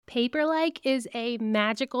Paperlike is a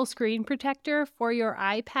magical screen protector for your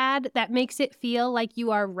iPad that makes it feel like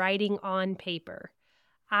you are writing on paper.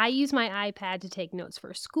 I use my iPad to take notes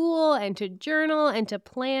for school and to journal and to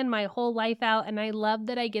plan my whole life out, and I love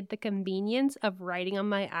that I get the convenience of writing on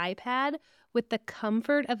my iPad with the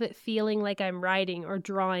comfort of it feeling like I'm writing or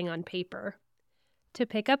drawing on paper. To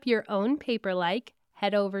pick up your own Paperlike,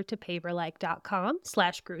 head over to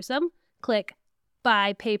paperlike.com/gruesome, click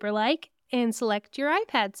Buy Paperlike, and select your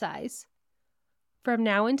iPad size. From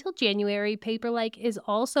now until January, Paperlike is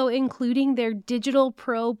also including their Digital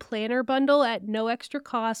Pro Planner Bundle at no extra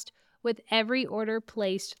cost with every order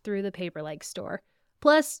placed through the Paperlike store.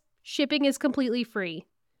 Plus, shipping is completely free.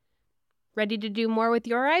 Ready to do more with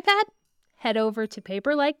your iPad? Head over to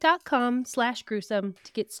paperlike.com/gruesome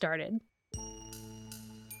to get started.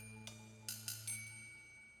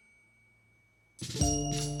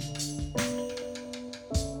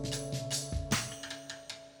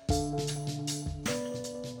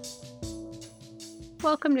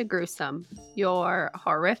 Welcome to Gruesome, your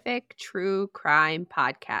horrific true crime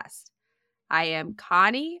podcast. I am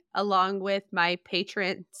Connie, along with my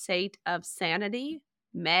patron saint of sanity,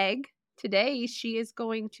 Meg. Today, she is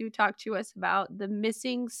going to talk to us about the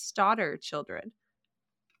missing Stoddard children.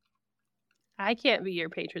 I can't be your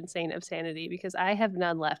patron saint of sanity because I have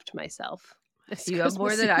none left myself. You have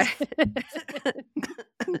more than I.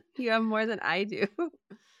 You have more than I do.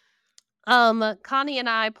 Connie and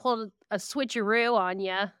I pulled a switcheroo on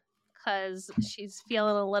you because she's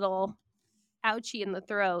feeling a little ouchy in the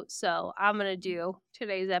throat. So I'm gonna do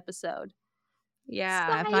today's episode.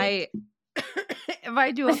 Yeah, if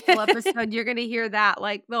I do a full episode, you're gonna hear that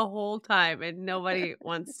like the whole time, and nobody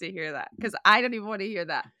wants to hear that because I don't even want to hear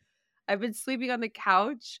that. I've been sleeping on the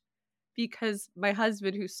couch because my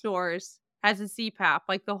husband, who snores, has a CPAP.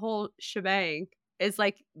 Like the whole shebang is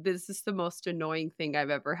like, this is the most annoying thing I've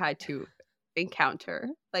ever had to encounter.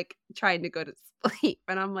 Like trying to go to sleep,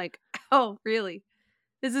 and I'm like, oh, really?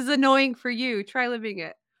 This is annoying for you. Try living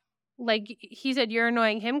it. Like he said, you're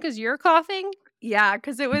annoying him because you're coughing? Yeah,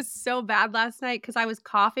 because it was so bad last night because I was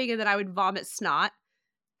coughing and then I would vomit snot,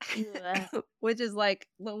 which is like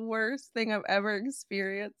the worst thing I've ever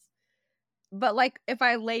experienced. But like if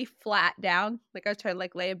I lay flat down, like I was trying to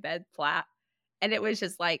like lay in bed flat, and it was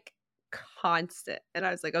just like constant. And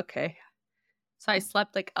I was like, okay. So I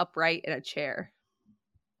slept like upright in a chair.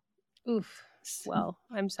 Oof. Well,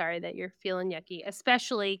 I'm sorry that you're feeling yucky,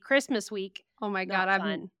 especially Christmas week. Oh my God,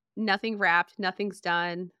 I'm nothing wrapped, nothing's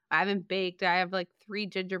done. I haven't baked. I have like 3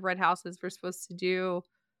 gingerbread houses we're supposed to do.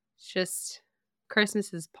 It's just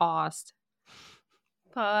Christmas is paused.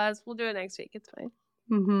 Pause. We'll do it next week. It's fine.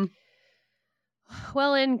 Mm-hmm.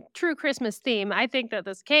 Well, in true Christmas theme, I think that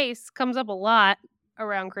this case comes up a lot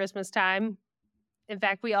around Christmas time. In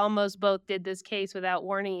fact, we almost both did this case without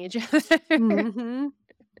warning each other. Mm-hmm.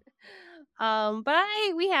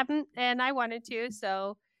 But we haven't, and I wanted to.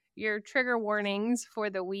 So your trigger warnings for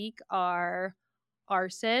the week are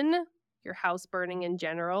arson, your house burning in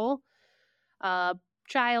general,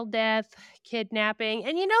 child death, kidnapping,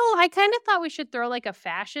 and I kind of thought we should throw like a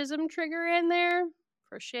fascism trigger in there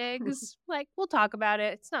for shigs. Like, we'll talk about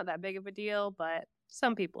it. It's not that big of a deal, but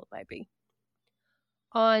some people it might be.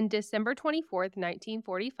 On December 24th,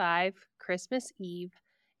 1945, Christmas Eve,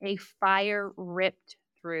 a fire ripped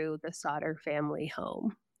through the Sodder family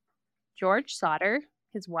home. George Sodder,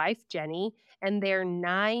 his wife Jenny, and their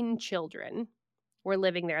 9 children were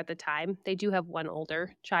living there at the time. They do have one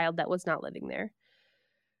older child that was not living there.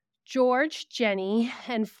 George, Jenny,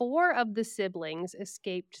 and 4 of the siblings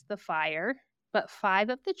escaped the fire, but 5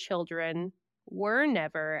 of the children were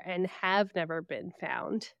never and have never been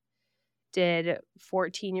found. Did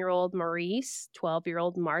 14-year-old Maurice,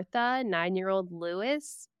 12-year-old Martha, 9-year-old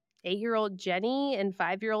Louis, 8-year-old Jenny, and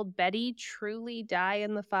 5-year-old Betty truly die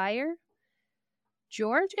in the fire?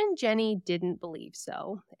 George and Jenny didn't believe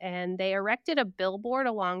so, and they erected a billboard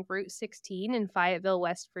along Route 16 in Fayetteville,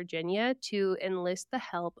 West Virginia, to enlist the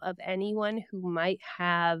help of anyone who might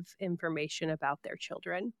have information about their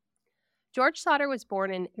children. George Sodder was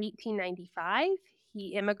born in 1895.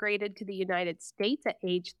 He immigrated to the United States at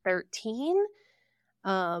age 13.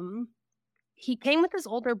 He came with his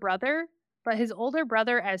older brother, but his older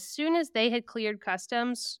brother, as soon as they had cleared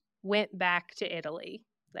customs, went back to Italy.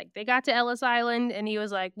 Like, they got to Ellis Island, and he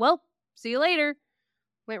was like, well, see you later.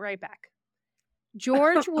 Went right back.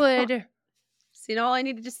 George would... Seen all I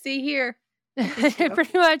needed to see here.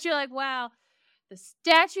 Pretty much, you're like, wow, the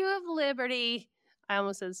Statue of Liberty... I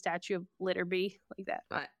almost said Statue of Litterby, like that.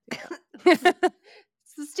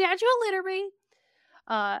 It's the Statue of Litterby.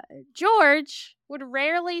 George would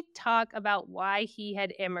rarely talk about why he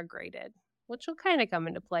had immigrated. which will kind of come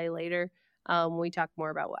into play later when we talk more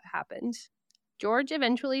about what happened. George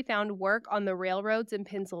eventually found work on the railroads in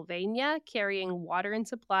Pennsylvania, carrying water and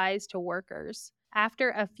supplies to workers. After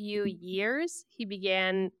a few years, he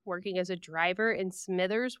began working as a driver in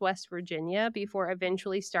Smithers, West Virginia, before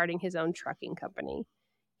eventually starting his own trucking company.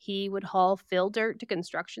 He would haul fill dirt to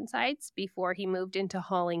construction sites before he moved into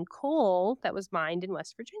hauling coal that was mined in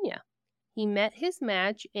West Virginia. He met his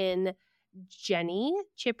match in Jenny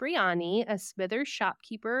Cipriani, a Smithers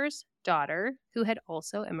shopkeeper's daughter who had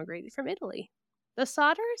also emigrated from Italy. The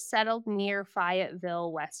Sodders settled near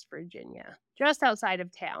Fayetteville, West Virginia, just outside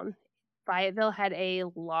of town. Fayetteville had a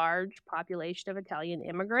large population of Italian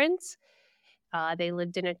immigrants. They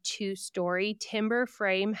lived in a 2-story timber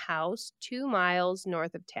frame house 2 miles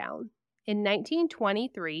north of town. In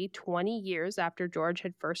 1923, 20 years after George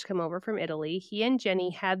had first come over from Italy, he and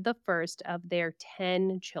Jenny had the first of their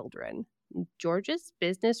 10 children. George's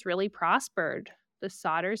business really prospered. The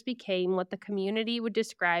Sodders became what the community would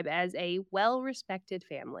describe as a well-respected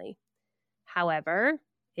family. However,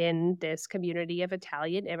 in this community of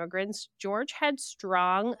Italian immigrants, George had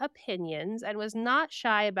strong opinions and was not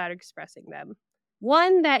shy about expressing them.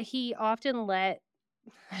 One that it often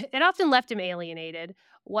left him alienated,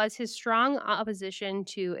 was his strong opposition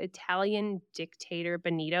to Italian dictator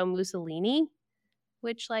Benito Mussolini,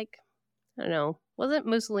 which, I don't know, wasn't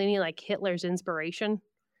Mussolini Hitler's inspiration?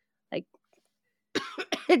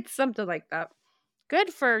 It's something like that.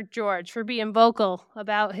 Good for George for being vocal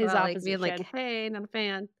about his opposition. Being hey, not a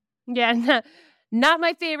fan. Yeah, not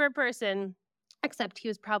my favorite person, except he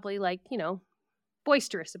was probably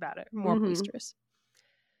boisterous about it, more boisterous.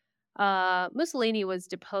 Mussolini was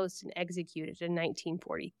deposed and executed in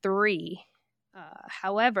 1943.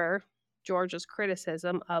 However, George's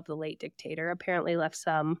criticism of the late dictator apparently left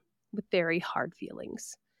some with very hard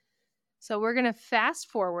feelings. So we're going to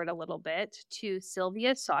fast forward a little bit to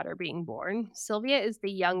Sylvia Sodder being born. Sylvia is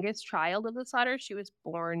the youngest child of the Sodders. She was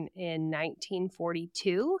born in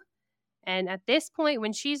 1942. And at this point,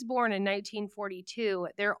 when she's born in 1942,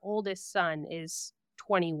 their oldest son is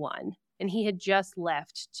 21. And he had just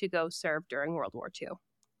left to go serve during World War II.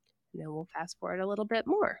 And then we'll fast forward a little bit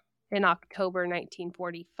more. In October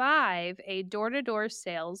 1945, a door-to-door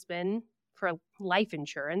salesman for life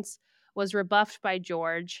insurance was rebuffed by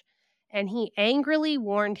George, and he angrily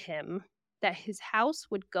warned him that his house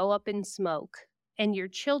would go up in smoke and your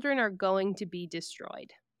children are going to be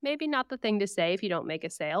destroyed. Maybe not the thing to say if you don't make a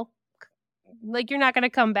sale. You're not going to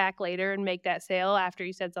come back later and make that sale after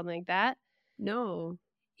you said something like that. No.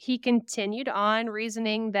 He continued on,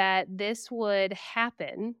 reasoning that this would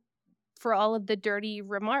happen for all of the dirty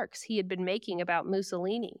remarks he had been making about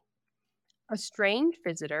Mussolini. A strange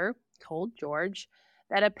visitor told George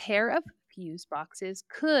that a pair of fuse boxes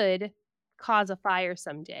could cause a fire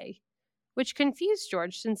someday, which confused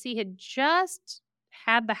George since he had just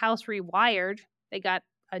had the house rewired. They got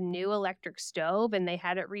a new electric stove and they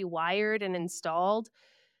had it rewired and installed.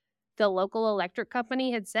 The local electric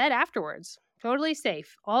company had said afterwards, totally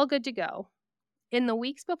safe, all good to go. In the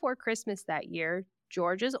weeks before Christmas that year,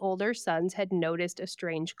 George's older sons had noticed a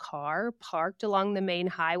strange car parked along the main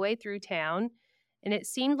highway through town, and it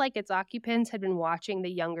seemed like its occupants had been watching the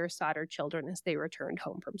younger Sodder children as they returned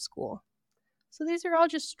home from school. So these are all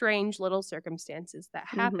just strange little circumstances that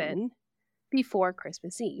happen before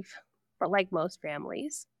Christmas Eve. But like most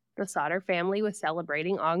families, the Sodder family was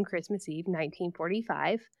celebrating on Christmas Eve,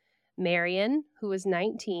 1945. Marion, who was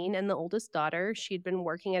 19 and the oldest daughter, she'd been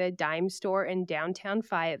working at a dime store in downtown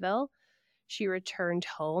Fayetteville. She returned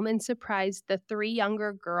home and surprised the 3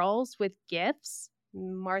 younger girls with gifts,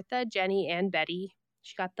 Martha, Jenny, and Betty.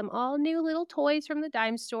 She got them all new little toys from the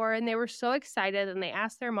dime store, and they were so excited, and they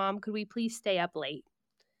asked their mom, could we please stay up late?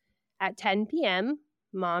 At 10 p.m.,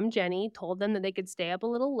 Mom Jenny told them that they could stay up a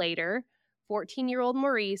little later. 14-year-old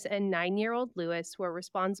Maurice and 9-year-old Louis were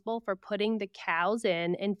responsible for putting the cows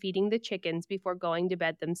in and feeding the chickens before going to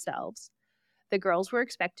bed themselves. The girls were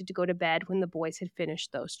expected to go to bed when the boys had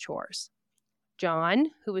finished those chores. John,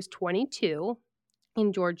 who was 22,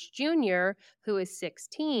 and George Jr., who was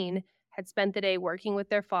 16, had spent the day working with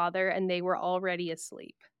their father, and they were already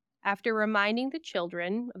asleep. After reminding the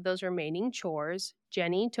children of those remaining chores,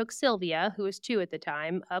 Jenny took Sylvia, who was 2 at the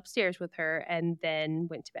time, upstairs with her and then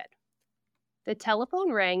went to bed. The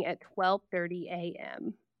telephone rang at 12:30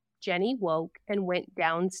 a.m. Jenny woke and went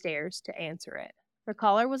downstairs to answer it. The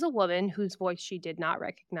caller was a woman whose voice she did not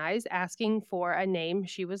recognize, asking for a name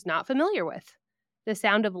she was not familiar with. The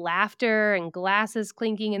sound of laughter and glasses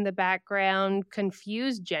clinking in the background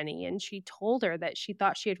confused Jenny, and she told her that she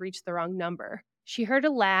thought she had reached the wrong number. She heard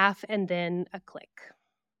a laugh and then a click.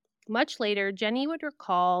 Much later, Jenny would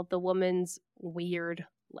recall the woman's weird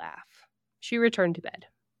laugh. She returned to bed.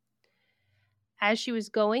 As she was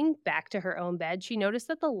going back to her own bed, she noticed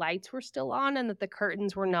that the lights were still on and that the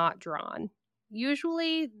curtains were not drawn.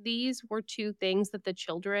 Usually, these were two things that the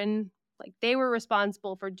children, they were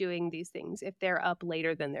responsible for doing these things if they're up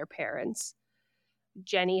later than their parents.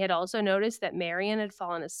 Jenny had also noticed that Marion had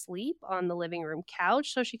fallen asleep on the living room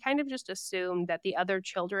couch, so she kind of just assumed that the other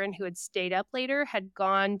children who had stayed up later had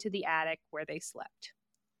gone to the attic where they slept.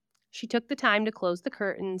 She took the time to close the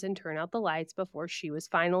curtains and turn out the lights before she was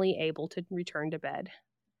finally able to return to bed.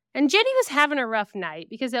 And Jenny was having a rough night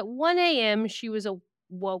because at 1 a.m. she was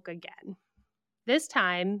awoke again. This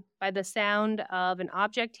time by the sound of an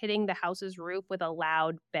object hitting the house's roof with a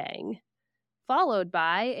loud bang, followed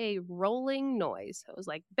by a rolling noise. So it was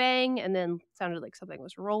like bang, and then sounded like something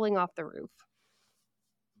was rolling off the roof.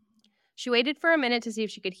 She waited for a minute to see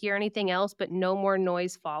if she could hear anything else, but no more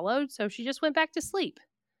noise followed, so she just went back to sleep.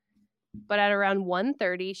 But at around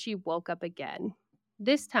 1:30, she woke up again,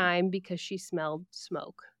 this time because she smelled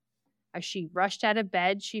smoke. As she rushed out of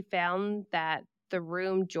bed, she found that the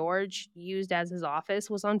room George used as his office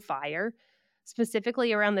was on fire.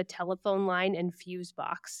 Specifically around the telephone line and fuse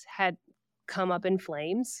box had come up in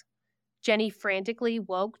flames. Jenny frantically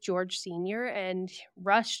woke George Sr. and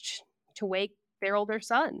rushed to wake their older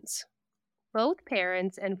sons. Both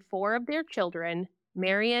parents and 4 of their children,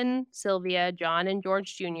 Marion, Sylvia, John, and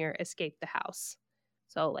George Jr., escaped the house.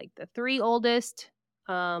 So, the 3 oldest,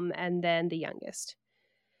 and then the youngest.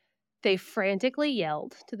 They frantically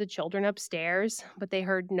yelled to the children upstairs, but they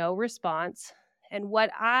heard no response. And what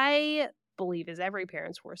I believe is every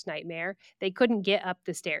parent's worst nightmare, they couldn't get up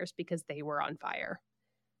the stairs because they were on fire.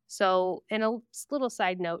 So, in a little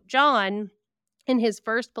side note, John, in his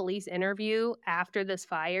first police interview after this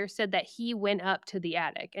fire, said that he went up to the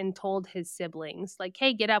attic and told his siblings,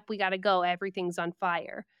 hey, get up, we gotta go, everything's on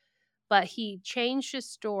fire. But he changed his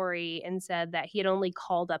story and said that he had only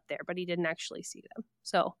called up there, but he didn't actually see them.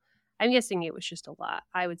 So I'm guessing it was just a lot.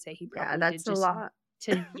 I would say he probably that's did just a lot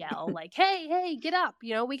to yell, hey, get up,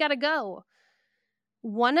 we gotta go.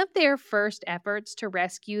 One of their first efforts to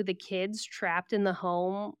rescue the kids trapped in the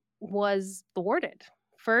home was thwarted.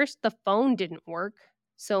 First, the phone didn't work,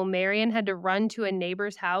 so Marion had to run to a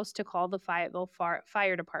neighbor's house to call the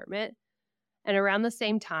fire department. And around the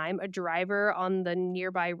same time, a driver on the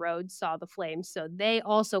nearby road saw the flames, so they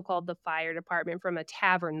also called the fire department from a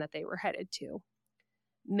tavern that they were headed to.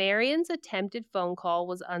 Marion's attempted phone call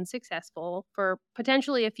was unsuccessful for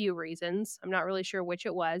potentially a few reasons. I'm not really sure which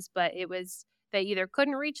it was, but it was they either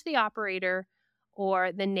couldn't reach the operator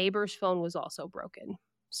or the neighbor's phone was also broken.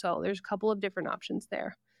 So there's a couple of different options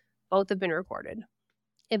there. Both have been recorded.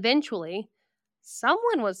 Eventually,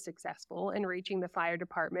 someone was successful in reaching the fire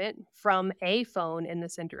department from a phone in the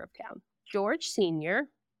center of town. George Sr.,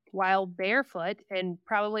 while barefoot and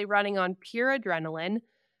probably running on pure adrenaline,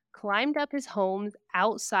 climbed up his home's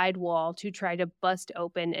outside wall to try to bust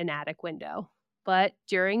open an attic window. But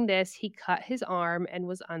during this, he cut his arm and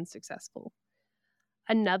was unsuccessful.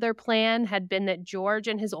 Another plan had been that George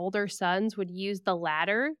and his older sons would use the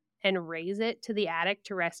ladder and raise it to the attic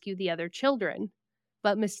to rescue the other children.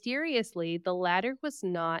 But mysteriously, the ladder was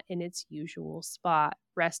not in its usual spot,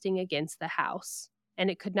 resting against the house, and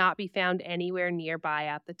it could not be found anywhere nearby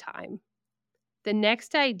at the time. The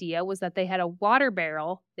next idea was that they had a water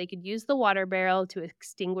barrel. They could use the water barrel to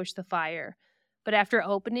extinguish the fire. But after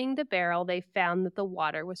opening the barrel, they found that the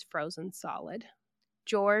water was frozen solid.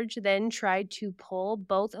 George then tried to pull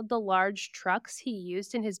both of the large trucks he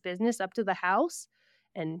used in his business up to the house.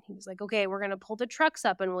 And he was like, okay, we're going to pull the trucks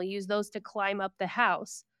up and we'll use those to climb up the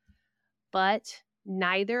house. But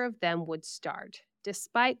neither of them would start,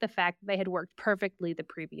 despite the fact that they had worked perfectly the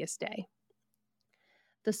previous day.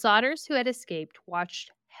 The Sodders who had escaped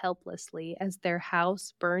watched helplessly as their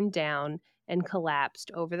house burned down and collapsed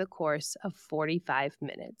over the course of 45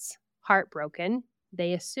 minutes. Heartbroken,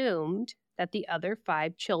 they assumed that the other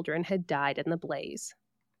 5 children had died in the blaze.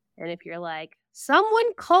 And if you're like,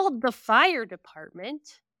 someone called the fire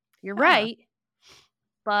department, you're right.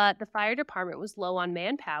 But the fire department was low on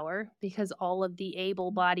manpower because all of the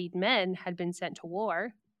able-bodied men had been sent to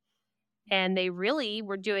war. And they really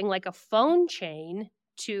were doing a phone chain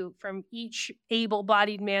from each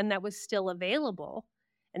able-bodied man that was still available.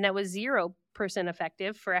 And that was 0%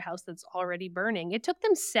 effective for a house that's already burning. It took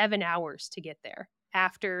them 7 hours to get there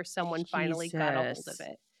after someone finally got a hold of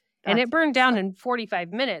it. And it burned down in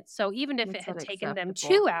 45 minutes. So even if it had taken them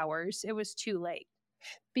 2 hours, it was too late.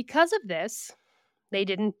 Because of this, they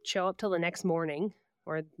didn't show up till the next morning,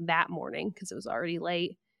 or that morning, because it was already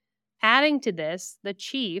late. Adding to this, the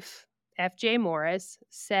chief F.J. Morris,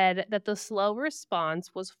 said that the slow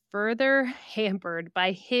response was further hampered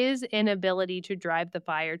by his inability to drive the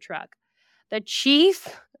fire truck. The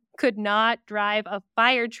chief could not drive a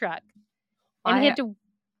fire truck. And he had to...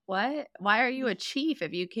 What? Why are you a chief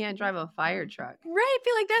if you can't drive a fire truck? Right. I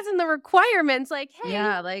feel like that's in the requirements. Like, hey.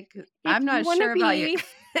 Yeah, like, I'm not sure about you.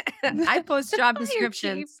 I post job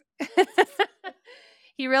descriptions.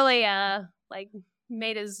 He really,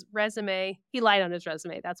 made his resume. He lied on his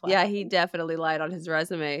resume. That's why. Yeah, he definitely lied on his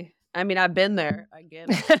resume. I mean, I've been there. I get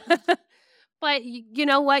it. But you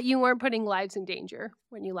know what? You weren't putting lives in danger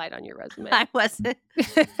when you lied on your resume. I wasn't.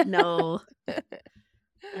 No.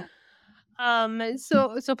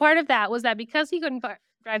 So part of that was that because he couldn't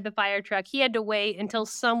drive the fire truck, he had to wait until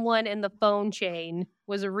someone in the phone chain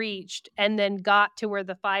was reached and then got to where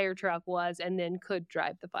the fire truck was and then could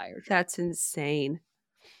drive the fire truck. That's insane.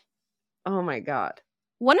 Oh my God.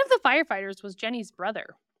 One of the firefighters was Jenny's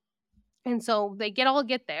brother. And so they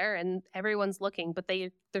get there and everyone's looking, but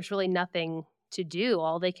there's really nothing to do.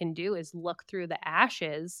 All they can do is look through the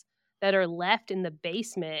ashes that are left in the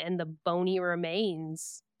basement and the bony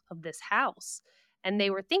remains of this house. And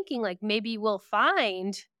they were thinking, like, maybe we'll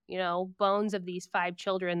find, bones of these 5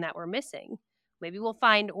 children that were missing. Maybe we'll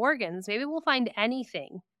find organs. Maybe we'll find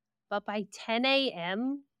anything. But by 10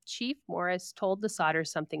 a.m., Chief Morris told the Sodders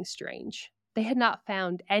something strange. They had not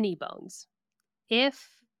found any bones. If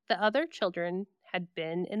the other children had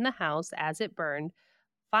been in the house as it burned,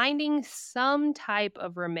 finding some type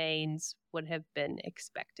of remains would have been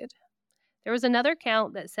expected. There was another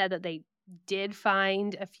count that said that they did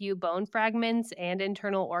find a few bone fragments and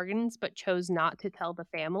internal organs, but chose not to tell the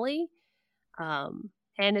family. And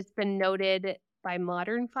it's been noted by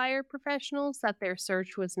modern fire professionals that their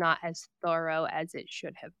search was not as thorough as it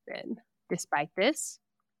should have been. Despite this,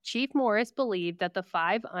 Chief Morris believed that the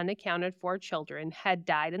 5 unaccounted for children had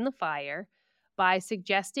died in the fire by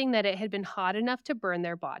suggesting that it had been hot enough to burn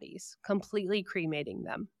their bodies, completely cremating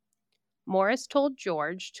them. Morris told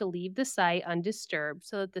George to leave the site undisturbed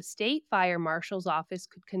so that the state fire marshal's office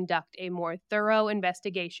could conduct a more thorough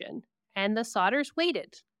investigation, and the Sodders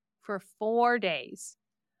waited for 4 days.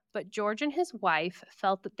 But George and his wife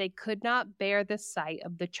felt that they could not bear the sight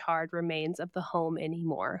of the charred remains of the home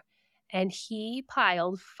anymore, and he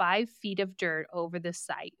piled 5 feet of dirt over the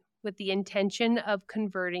site with the intention of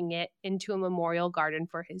converting it into a memorial garden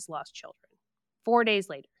for his lost children. 4 days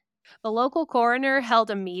later, the local coroner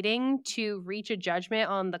held a meeting to reach a judgment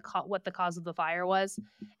on what the cause of the fire was,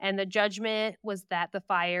 and the judgment was that the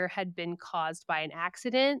fire had been caused by an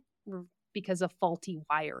accident because of faulty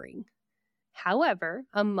wiring. However,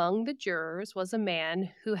 among the jurors was a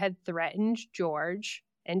man who had threatened George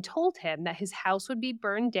and told him that his house would be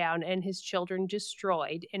burned down and his children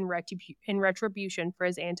destroyed in retribution for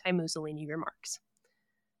his anti-Mussolini remarks.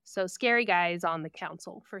 So Scary Guy is on the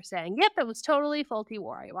council for saying, yep, it was totally faulty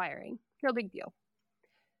wiring. No big deal.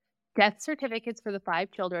 Death certificates for the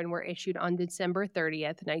 5 children were issued on December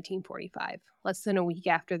 30th, 1945, less than a week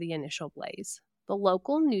after the initial blaze. The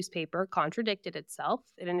local newspaper contradicted itself.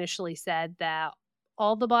 It initially said that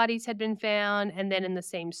all the bodies had been found, and then in the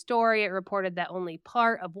same story, it reported that only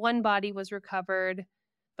part of one body was recovered.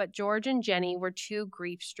 But George and Jenny were too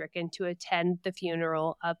grief-stricken to attend the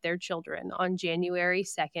funeral of their children on January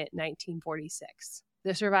 2nd, 1946.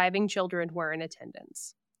 The surviving children were in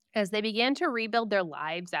attendance. As they began to rebuild their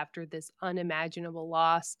lives after this unimaginable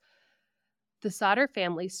loss, the Sodder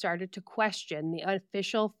family started to question the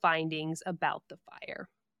official findings about the fire.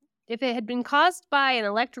 If it had been caused by an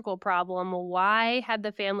electrical problem, why had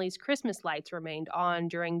the family's Christmas lights remained on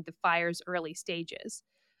during the fire's early stages?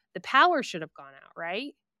 The power should have gone out,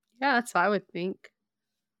 right? Yeah, that's what I would think.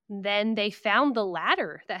 Then they found the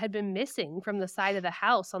ladder that had been missing from the side of the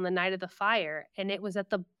house on the night of the fire, and it was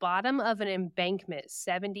at the bottom of an embankment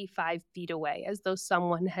 75 feet away, as though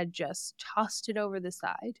someone had just tossed it over the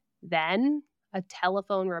side. Then a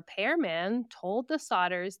telephone repairman told the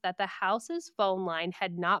Sodders that the house's phone line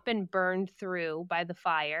had not been burned through by the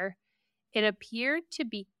fire. It appeared to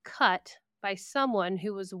be cut by someone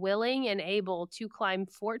who was willing and able to climb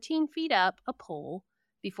 14 feet up a pole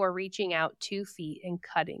before reaching out 2 feet and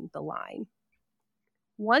cutting the line.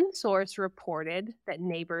 One source reported that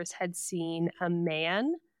neighbors had seen a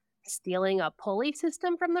man stealing a pulley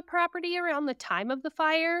system from the property around the time of the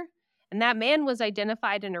fire, and that man was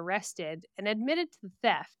identified and arrested and admitted to the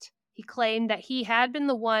theft. He claimed that he had been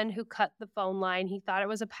the one who cut the phone line. He thought it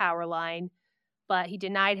was a power line, but he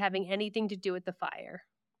denied having anything to do with the fire.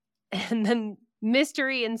 And then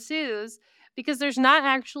mystery ensues because there's not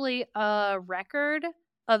actually a record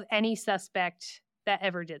of any suspect that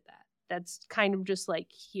ever did that. that's kind of just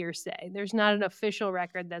like hearsay. There's not an official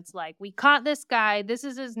record that's like, we caught this guy, this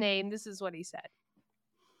is his name, this is what he said.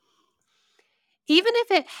 Even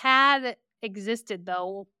if it had existed,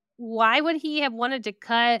 though, why would he have wanted to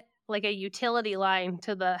cut like a utility line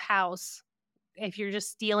to the house if you're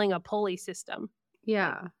just stealing a pulley system?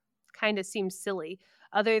 Yeah. Kind of seems silly.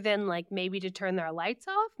 Other than like maybe to turn their lights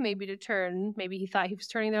off, maybe he thought he was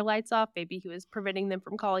turning their lights off, maybe he was preventing them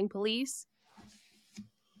from calling police.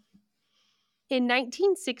 In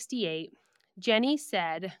 1968, Jenny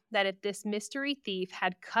said that if this mystery thief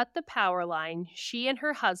had cut the power line, she and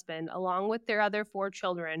her husband, along with their other 4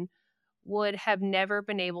 children, would have never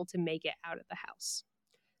been able to make it out of the house.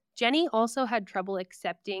 Jenny also had trouble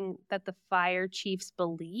accepting that the fire chief's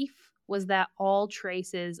belief was that all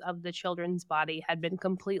traces of the children's body had been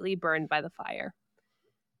completely burned by the fire.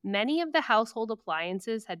 Many of the household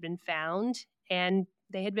appliances had been found, and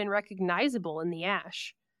they had been recognizable in the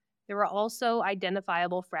ash. There were also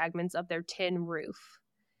identifiable fragments of their tin roof.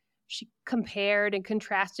 She compared and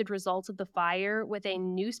contrasted results of the fire with a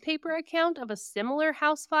newspaper account of a similar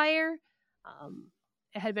house fire.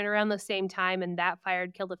 It had been around the same time, and that fire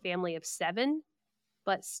had killed a family of 7.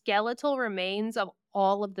 But skeletal remains of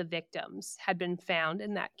all of the victims had been found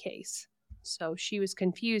in that case. So she was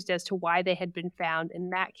confused as to why they had been found in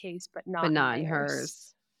that case, but not in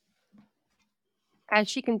hers. As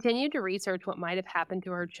she continued to research what might have happened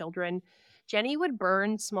to her children, Jenny would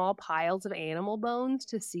burn small piles of animal bones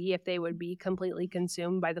to see if they would be completely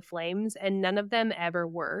consumed by the flames, and none of them ever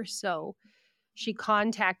were. So she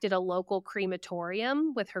contacted a local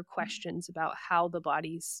crematorium with her questions about how the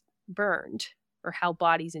bodies burned, or how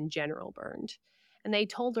bodies in general burned. And they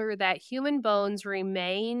told her that human bones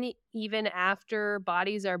remain even after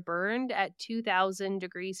bodies are burned at 2,000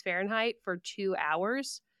 degrees Fahrenheit for 2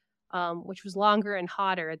 hours. Which was longer and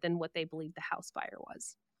hotter than what they believed the house fire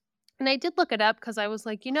was. And I did look it up because I was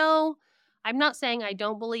like, I'm not saying I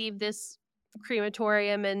don't believe this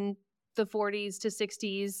crematorium in the 40s to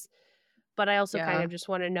 60s, but I also kind of just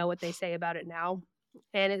want to know what they say about it now.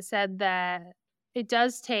 And it said that it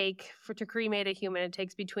does take, to cremate a human, it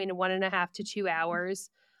takes between 1.5 to 2 hours.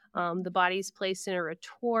 The body's placed in a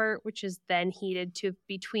retort, which is then heated to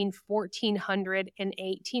between 1,400 and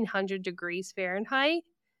 1,800 degrees Fahrenheit.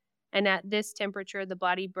 And at this temperature, the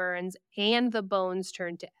body burns and the bones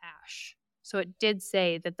turn to ash. So it did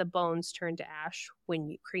say that the bones turn to ash when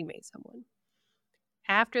you cremate someone.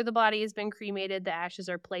 After the body has been cremated, the ashes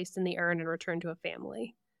are placed in the urn and returned to a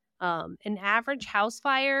family. An average house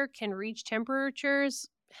fire can reach temperatures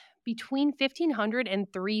between 1,500 and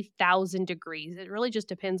 3,000 degrees. It really just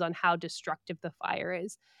depends on how destructive the fire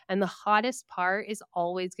is. And the hottest part is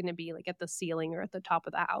always going to be like at the ceiling or at the top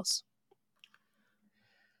of the house.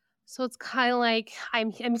 So it's kind of like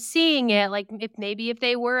I'm seeing it like if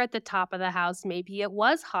they were at the top of the house, maybe it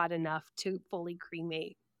was hot enough to fully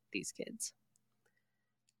cremate these kids.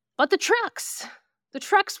 But the trucks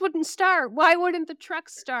wouldn't start. Why wouldn't the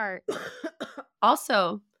trucks start?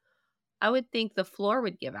 Also, I would think the floor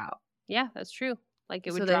would give out. Yeah, that's true. Like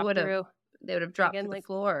it would drop through. They would have dropped to the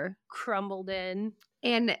floor. Crumbled in.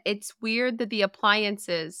 And it's weird that the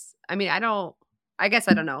appliances, I guess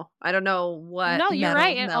I don't know. I don't know what. No, you're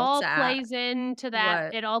right. It all plays into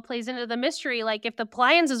that. It all plays into the mystery. Like if the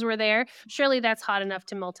appliances were there, surely that's hot enough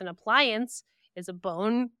to melt an appliance. Does a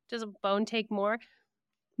bone take more?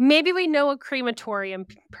 Maybe we know a crematorium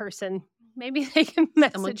person. Maybe they can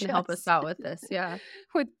message Someone can help us out with this. Yeah.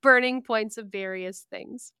 With burning points of various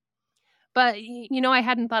things. But, I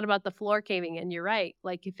hadn't thought about the floor caving in. You're right.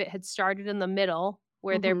 Like if it had started in the middle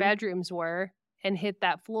where their bedrooms were, and hit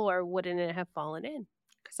that floor, wouldn't it have fallen in?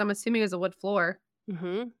 Because I'm assuming it was a wood floor.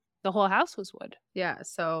 Mm-hmm. The whole house was wood. Yeah,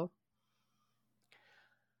 so.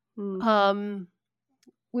 We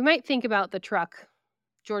might think about the truck.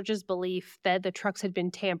 George's belief that the trucks had been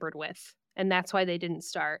tampered with, and that's why they didn't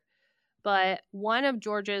start. But one of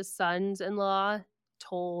George's sons-in-law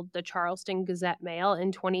told the Charleston Gazette-Mail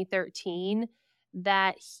in 2013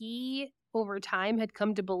 that he, over time, had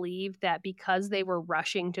come to believe that because they were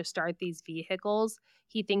rushing to start these vehicles,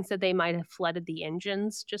 he thinks that they might have flooded the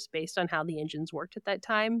engines just based on how the engines worked at that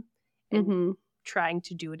time and trying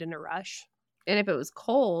to do it in a rush. And if it was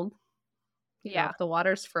cold, if the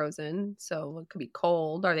water's frozen, so it could be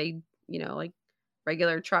cold. Are they, like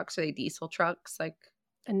regular trucks? Are they diesel trucks? Like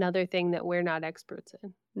another thing that we're not experts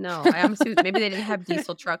in. No, I am assuming maybe they didn't have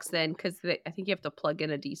diesel trucks then because I think you have to plug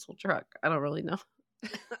in a diesel truck. I don't really know.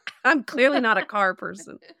 I'm clearly not a car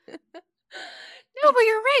person. No, but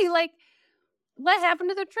you're right. Like, what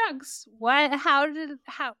happened to the trucks? Where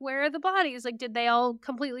are the bodies? Like, did they all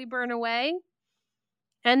completely burn away?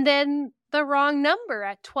 And then the wrong number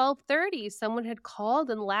at 12:30. Someone had called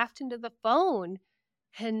and laughed into the phone.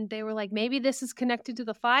 And they were like, maybe this is connected to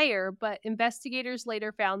the fire. But investigators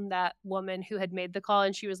later found that woman who had made the call,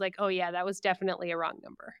 and she was like, oh, yeah, that was definitely a wrong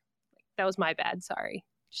number. That was my bad. Sorry.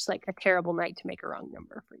 Just like a terrible night to make a wrong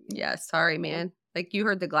number for you. Yeah, sorry, man. Like you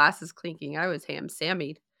heard the glasses clinking. I was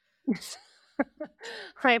ham-sammied.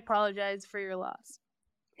 I apologize for your loss.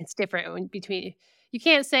 It's different between, you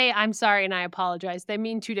can't say I'm sorry and I apologize. They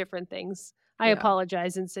mean two different things. I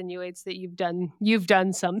apologize insinuates that you've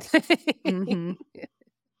done something. Mm-hmm.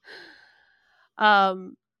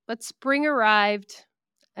 But spring arrived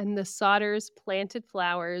and the Sodders planted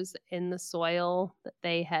flowers in the soil that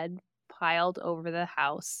they had piled over the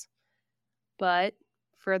house. But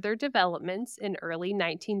further developments in early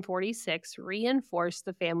 1946 reinforced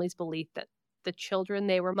the family's belief that the children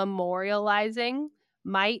they were memorializing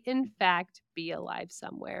might in fact be alive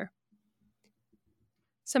somewhere.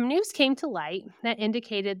 Some news came to light that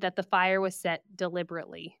indicated that the fire was set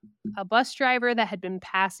deliberately. A bus driver that had been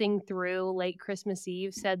passing through late Christmas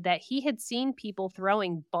Eve said that he had seen people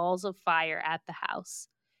throwing balls of fire at the house.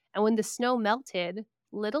 And when the snow melted,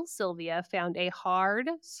 little Sylvia found a hard,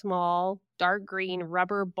 small, dark green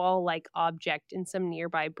rubber ball-like object in some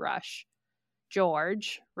nearby brush.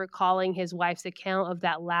 George, recalling his wife's account of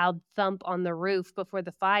that loud thump on the roof before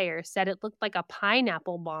the fire, said it looked like a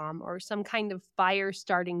pineapple bomb or some kind of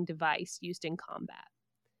fire-starting device used in combat.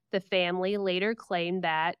 The family later claimed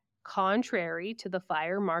that, contrary to the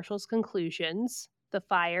fire marshal's conclusions, the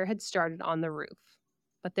fire had started on the roof.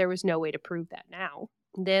 But there was no way to prove that now.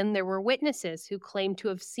 Then there were witnesses who claimed to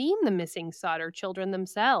have seen the missing Sodder children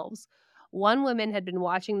themselves. One woman had been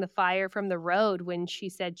watching the fire from the road when she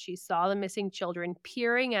said she saw the missing children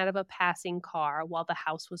peering out of a passing car while the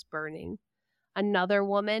house was burning. Another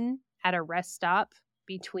woman at a rest stop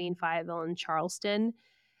between Fayetteville and Charleston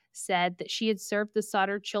said that she had served the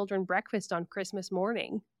Sodder children breakfast on Christmas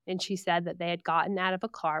morning, and she said that they had gotten out of a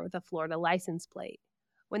car with a Florida license plate.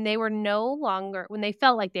 When they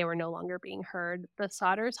felt like they were no longer being heard, the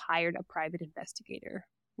Sodders hired a private investigator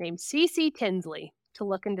named C.C. Tinsley to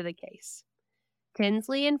look into the case.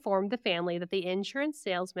 Tinsley informed the family that the insurance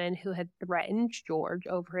salesman who had threatened George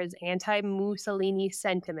over his anti-Mussolini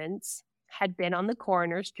sentiments had been on the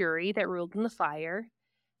coroner's jury that ruled in the fire.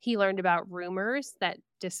 He learned about rumors that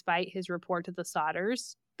despite reports to the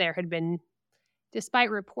Sodders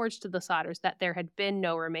that there had been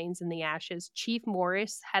no remains in the ashes, Chief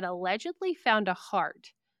Morris had allegedly found a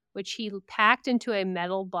heart, which he packed into a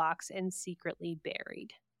metal box and secretly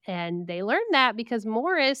buried. And they learned that because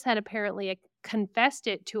Morris had apparently confessed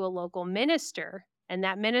it to a local minister, and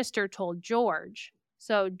that minister told George.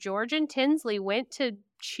 So George and Tinsley went to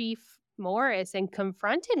Chief Morris and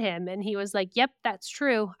confronted him, and he was like, yep, that's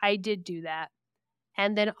true. I did do that.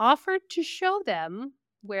 And then offered to show them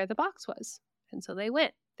where the box was. And so they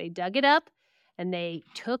went. They dug it up, and they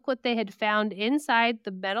took what they had found inside the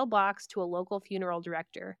metal box to a local funeral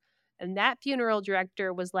director. And that funeral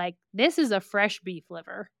director was like, this is a fresh beef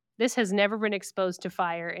liver. This has never been exposed to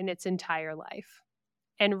fire in its entire life.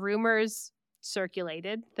 And rumors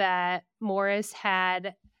circulated that Morris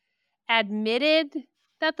had admitted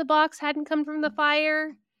that the box hadn't come from the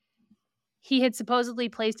fire. He had supposedly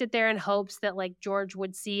placed it there in hopes that George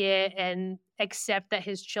would see it and accept that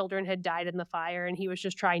his children had died in the fire, and he was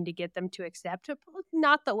just trying to get them to accept it.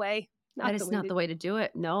 Not the way. That is not the way to do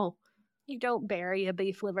it. No. You don't bury a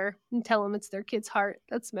beef liver and tell them it's their kid's heart.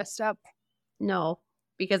 That's messed up. No,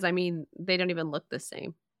 because they don't even look the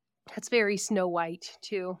same. That's very Snow White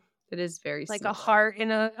too. It is very like a heart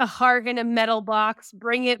in a metal box.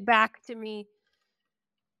 Bring it back to me.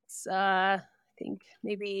 It's, I think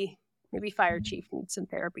maybe Fire Chief needs some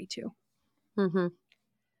therapy too. Mm-hmm.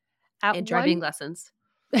 And driving lessons.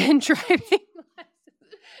 And driving lessons.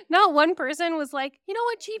 Not one person was like, you know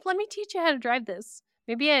what, Chief, let me teach you how to drive this.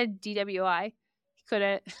 Maybe a DWI. He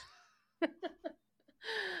couldn't.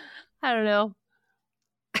 I don't know.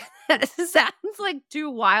 That sounds too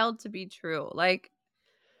wild to be true.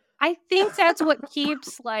 I think that's what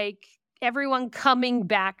keeps everyone coming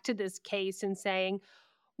back to this case and saying,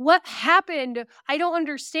 what happened? I don't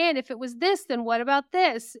understand. If it was this, then what about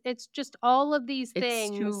this? It's just all of these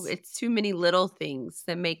things. It's too many little things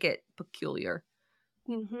that make it peculiar.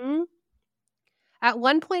 Mm-hmm. At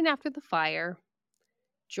one point after the fire,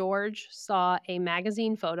 George saw a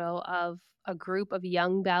magazine photo of a group of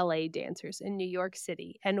young ballet dancers in New York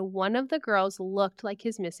City, and one of the girls looked like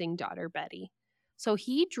his missing daughter, Betty. So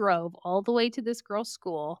he drove all the way to this girl's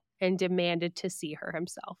school and demanded to see her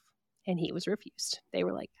himself. And he was refused. They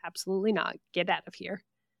were like, absolutely not. Get out of here.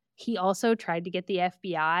 He also tried to get the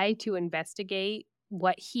FBI to investigate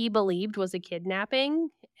what he believed was a kidnapping,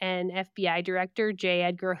 and FBI Director J.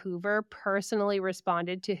 Edgar Hoover personally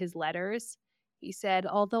responded to his letters. He said,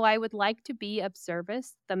 "Although I would like to be of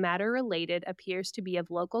service, the matter related appears to be of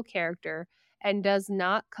local character and does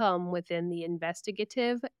not come within the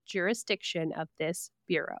investigative jurisdiction of this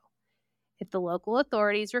Bureau. If the local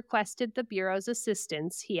authorities requested the Bureau's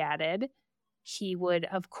assistance," he added, he would,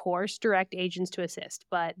 of course, direct agents to assist,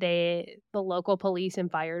 but the local police and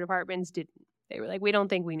fire departments didn't. They were like, "We don't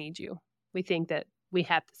think we need you. We think that we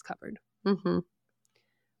have this covered." Mm-hmm.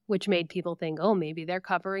 Which made people think, oh, maybe they're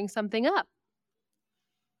covering something up.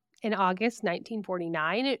 In August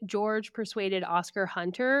 1949, George persuaded Oscar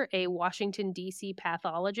Hunter, a Washington, D.C.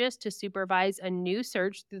 pathologist, to supervise a new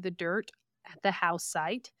search through the dirt at the house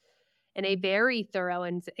site, and a very thorough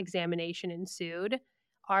examination ensued.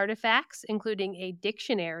 Artifacts, including a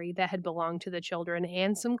dictionary that had belonged to the children,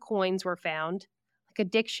 and some coins were found. Like a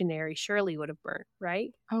dictionary surely would have burnt,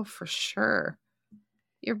 right? Oh, for sure.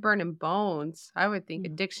 You're burning bones. I would think a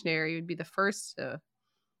dictionary would be the first to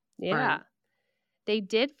burn. They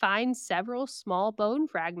did find several small bone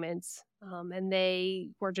fragments, and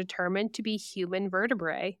they were determined to be human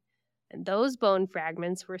vertebrae. And those bone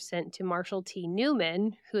fragments were sent to Marshall T.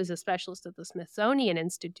 Newman, who is a specialist at the Smithsonian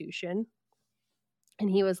Institution. And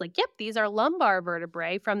he was like, yep, these are lumbar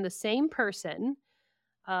vertebrae from the same person.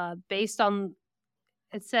 Based on,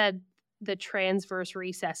 it said the transverse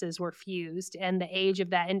recesses were fused, and the age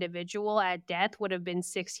of that individual at death would have been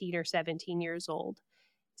 16 or 17 years old.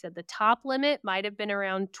 He said the top limit might have been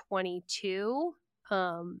around 22.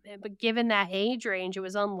 But given that age range, it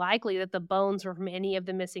was unlikely that the bones were from any of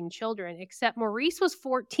the missing children, except Maurice was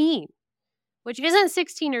 14, which isn't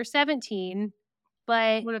 16 or 17,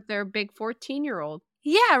 but... What if they're a big 14-year-old?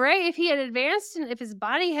 Yeah, right? If he had advanced, if his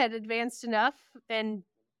body had advanced enough, then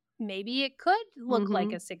maybe it could look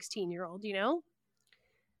like a 16-year-old, you know?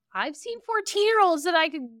 I've seen 14-year-olds that I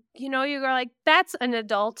could, you're like, that's an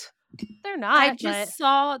adult. They're not. I just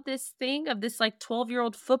saw this thing of this like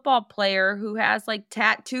 12-year-old football player who has like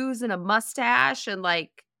tattoos and a mustache and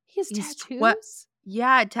like he's tattoos.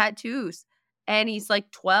 Tattoos, and he's like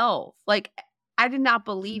 12. Like, I did not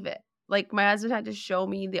believe it. Like, my husband had to show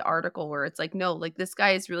me the article where it's like, no, like this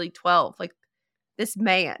guy is really 12. Like, this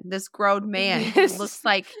grown man who looks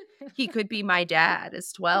like he could be my dad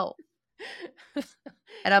is 12.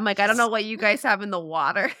 And I'm like, I don't know what you guys have in the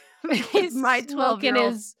water. He's my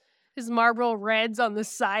 12-year-old. His Marlboro Reds on the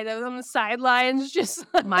sidelines, just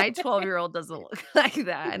like... My 12-year-old doesn't look like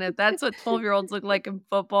that. And if that's what 12-year-olds look like in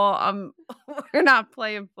football, we're not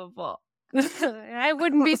playing football. I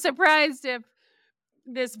wouldn't be surprised if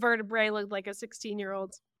this vertebrae looked like a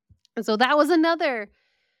 16-year-old. So that was another.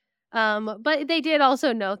 But they did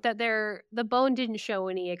also note that the bone didn't show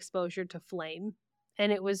any exposure to flame.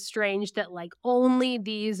 And it was strange that like only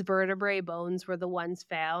these vertebrae bones were the ones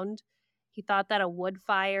found. He thought that a wood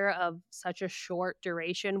fire of such a short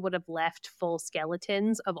duration would have left full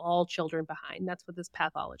skeletons of all children behind. That's what this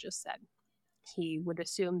pathologist said. He would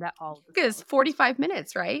assume that all of the... Because 45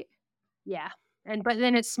 minutes, right? Yeah. But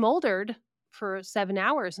then it smoldered for 7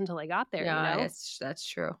 hours until they got there. Yeah, that's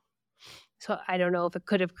true. So I don't know if it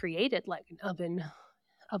could have created like an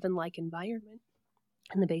oven-like environment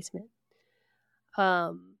in the basement.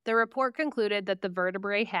 The report concluded that the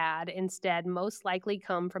vertebrae had instead most likely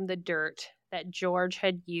come from the dirt that George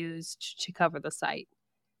had used to cover the site.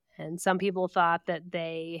 And some people thought that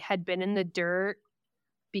they had been in the dirt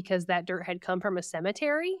because that dirt had come from a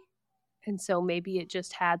cemetery. And so maybe it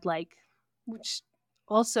just had like, which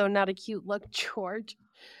also not a cute look, George.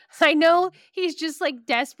 I know he's just like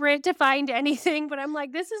desperate to find anything, but I'm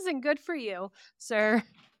like, this isn't good for you, sir.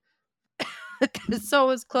 So it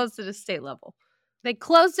was close to the state level. They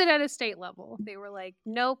closed it at a state level. They were like,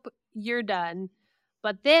 nope, you're done.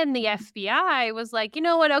 But then the FBI was like, you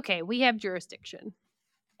know what? Okay, we have jurisdiction.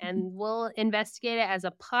 And we'll investigate it as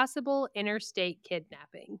a possible interstate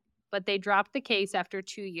kidnapping. But they dropped the case after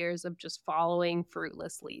 2 years of just following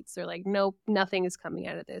fruitless leads. They're like, nope, nothing is coming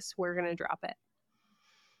out of this. We're going to drop it.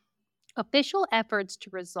 Official efforts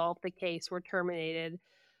to resolve the case were terminated,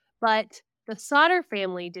 but the Sodder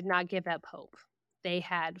family did not give up hope. They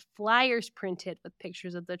had flyers printed with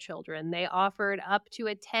pictures of the children. They offered up to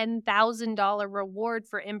a $10,000 reward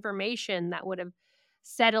for information that would have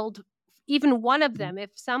settled even one of them.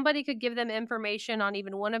 If somebody could give them information on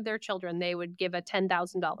even one of their children, they would give a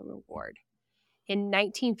 $10,000 reward. In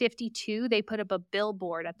 1952, they put up a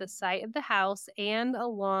billboard at the site of the house and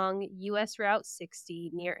along U.S. Route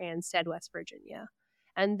 60 near Anstead, West Virginia.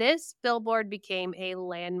 And this billboard became a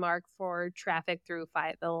landmark for traffic through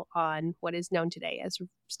Fayetteville on what is known today as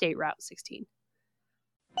State Route 16.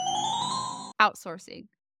 Outsourcing.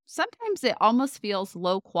 Sometimes it almost feels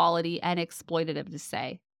low quality and exploitative to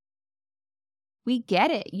say. We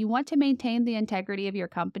get it. You want to maintain the integrity of your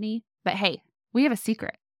company, but hey, we have a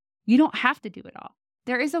secret. You don't have to do it all.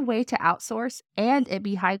 There is a way to outsource and it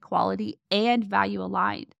be high quality and value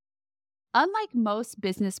aligned. Unlike most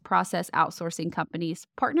business process outsourcing companies,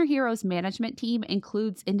 Partner Hero's management team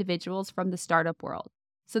includes individuals from the startup world.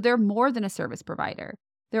 So they're more than a service provider.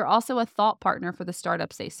 They're also a thought partner for the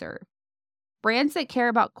startups they serve. Brands that care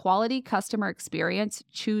about quality customer experience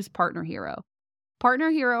choose Partner Hero.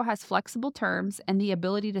 Partner Hero has flexible terms and the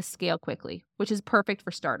ability to scale quickly, which is perfect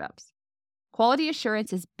for startups. Quality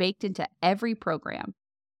assurance is baked into every program.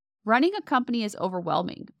 Running a company is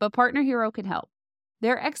overwhelming, but Partner Hero can help.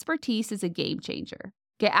 Their expertise is a game changer.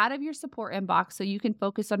 Get out of your support inbox so you can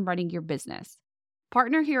focus on running your business.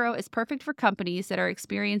 Partner Hero is perfect for companies that are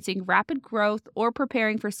experiencing rapid growth or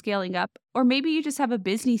preparing for scaling up, or maybe you just have a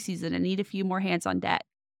busy season and need a few more hands on deck.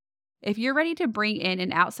 If you're ready to bring in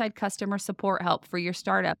an outside customer support help for your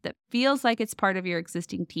startup that feels like it's part of your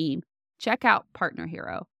existing team, check out Partner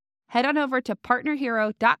Hero. Head on over to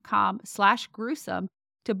partnerhero.com/gruesome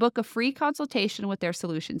to book a free consultation with their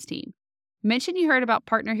solutions team. Mention you heard about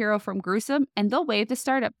Partner Hero from Gruesome, and they'll waive the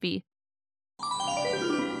startup fee.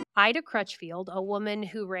 Ida Crutchfield, a woman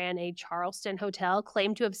who ran a Charleston hotel,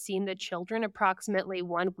 claimed to have seen the children approximately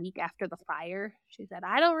 1 week after the fire. She said,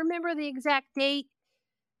 "I don't remember the exact date.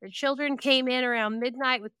 The children came in around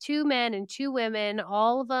midnight with 2 men and 2 women.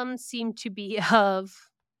 All of them seemed to be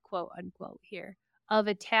of, quote unquote here, of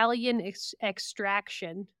Italian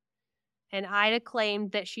extraction." And Ida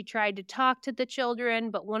claimed that she tried to talk to the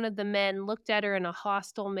children, but one of the men looked at her in a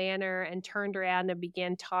hostile manner and turned around and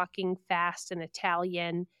began talking fast in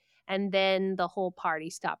Italian. And then the whole party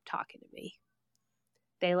stopped talking to me.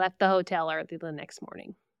 They left the hotel early the next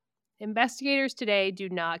morning. Investigators today do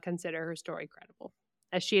not consider her story credible,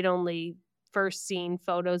 as she had only first seen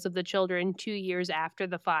photos of the children 2 years after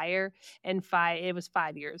the fire, and it was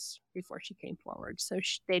 5 years before she came forward. So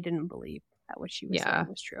they didn't believe that what she was saying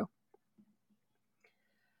was true.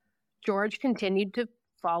 George continued to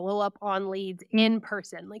follow up on leads in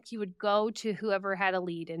person. Like, he would go to whoever had a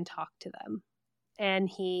lead and talk to them. And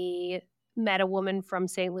he met a woman from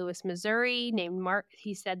St. Louis, Missouri named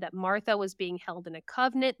He said that Martha was being held in a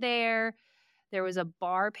covenant there. There was a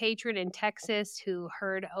bar patron in Texas who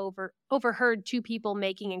overheard 2 people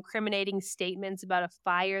making incriminating statements about a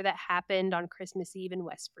fire that happened on Christmas Eve in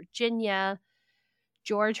West Virginia.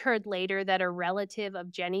 George heard later that a relative of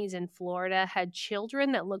Jenny's in Florida had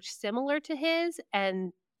children that looked similar to his,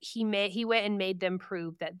 and he went and made them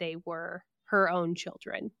prove that they were her own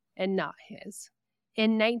children and not his.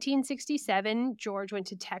 In 1967, George went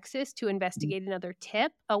to Texas to investigate another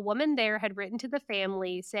tip. A woman there had written to the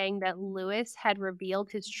family saying that Lewis had revealed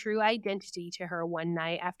his true identity to her one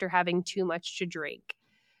night after having too much to drink.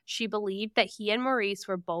 She believed that he and Maurice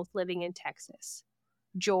were both living in Texas.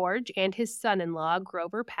 George and his son-in-law,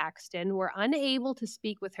 Grover Paxton, were unable to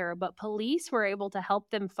speak with her, but police were able to help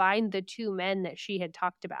them find the 2 men that she had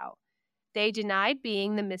talked about. They denied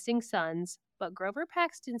being the missing sons, but Grover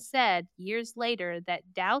Paxton said years later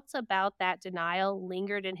that doubts about that denial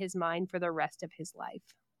lingered in his mind for the rest of his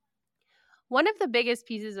life. One of the biggest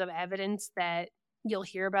pieces of evidence that you'll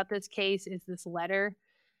hear about this case is this letter.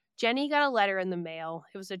 Jenny got a letter in the mail.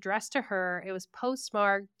 It was addressed to her. It was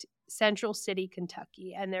postmarked Central City,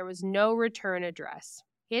 Kentucky, and there was no return address.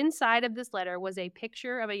 Inside of this letter was a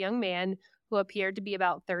picture of a young man who appeared to be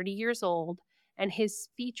about 30 years old, and his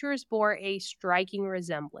features bore a striking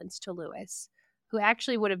resemblance to Lewis, who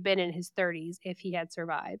actually would have been in his 30s if he had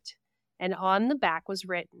survived. And on the back was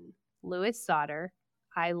written, "Lewis Sauter,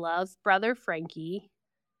 I love brother Frankie."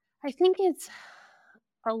 I think it's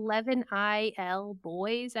 11IL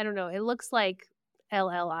Boys. I don't know. It looks like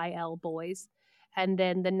LLIL Boys. And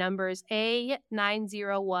then the numbers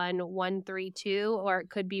A901132, or it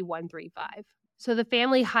could be 135. So the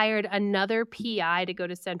family hired another PI to go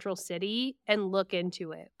to Central City and look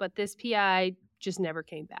into it. But this PI just never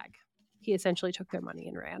came back. He essentially took their money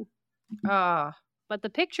and ran. But the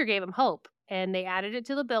picture gave them hope. And they added it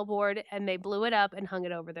to the billboard and they blew it up and hung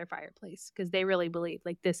it over their fireplace because they really believed,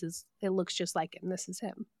 like, it looks just like him. This is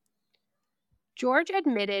him. George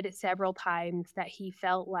admitted several times that he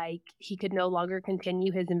felt like he could no longer continue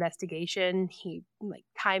his investigation.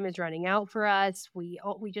 Time is running out for us. We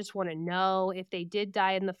just want to know if they did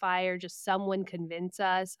die in the fire, just someone convince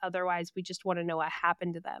us. Otherwise, we just want to know what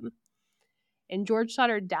happened to them. And George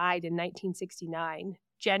Sauter died in 1969.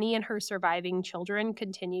 Jenny and her surviving children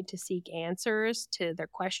continued to seek answers to their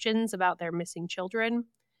questions about their missing children.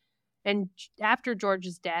 And after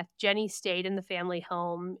George's death, Jenny stayed in the family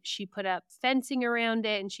home. She put up fencing around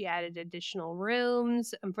it and she added additional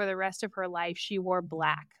rooms. And for the rest of her life, she wore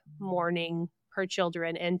black, mourning her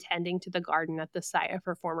children and tending to the garden at the site of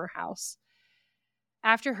her former house.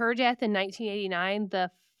 After her death in 1989, the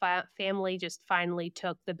family just finally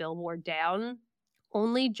took the billboard down.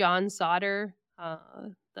 Only John Sauter,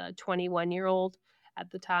 the 21-year-old at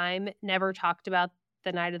the time, never talked about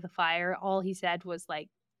the night of the fire. All he said was like,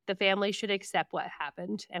 the family should accept what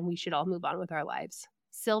happened and we should all move on with our lives.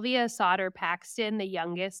 Sylvia Sauter Paxton, the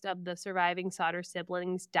youngest of the surviving Sauter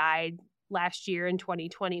siblings, died last year in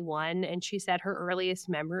 2021. And she said her earliest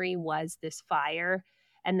memory was this fire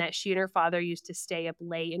and that she and her father used to stay up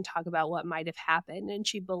late and talk about what might have happened. And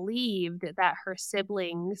she believed that her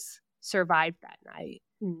siblings survived that night.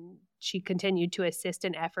 And she continued to assist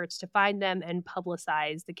in efforts to find them and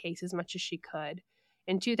publicize the case as much as she could.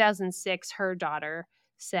 In 2006, her daughter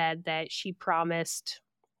said that she promised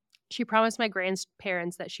my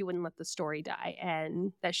grandparents that she wouldn't let the story die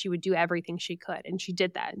and that she would do everything she could. And she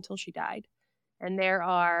did that until she died. And there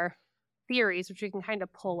are theories which we can kind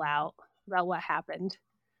of pull out about what happened.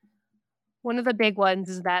 One of the big ones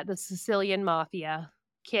is that the Sicilian mafia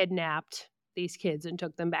kidnapped these kids and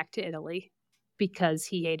took them back to Italy because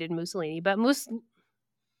he hated Mussolini. But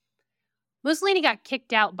Mussolini got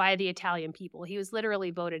kicked out by the Italian people. He was literally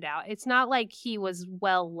voted out. It's not like he was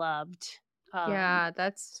well loved.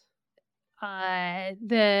 That's...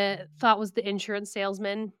 The thought was the insurance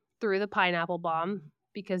salesman threw the pineapple bomb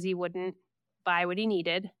because he wouldn't buy what he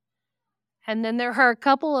needed. And then there are a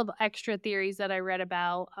couple of extra theories that I read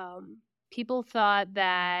about. People thought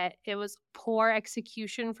that it was poor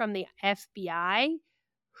execution from the FBI,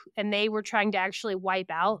 and they were trying to actually wipe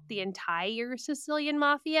out the entire Sicilian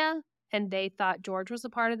mafia. And they thought George was a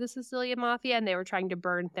part of the Sicilian mafia, and they were trying to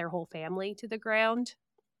burn their whole family to the ground.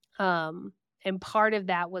 And part of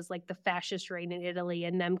that was like the fascist reign in Italy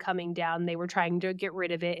and them coming down. They were trying to get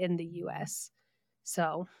rid of it in the U.S.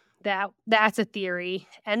 So that's a theory.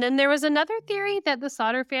 And then there was another theory that the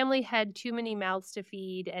Sauter family had too many mouths to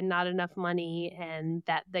feed and not enough money, and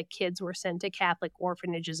that the kids were sent to Catholic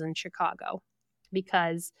orphanages in Chicago,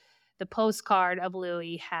 because the postcard of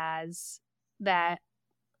Louis has that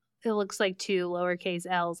it looks like two lowercase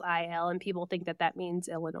L's, I-L, and people think that that means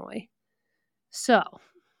Illinois. So,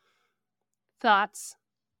 thoughts?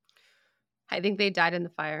 I think they died in the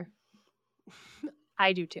fire.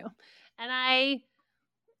 I do too. And I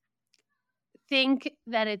think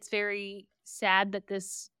that it's very sad that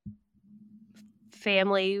this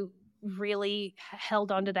family really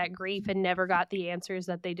held on to that grief and never got the answers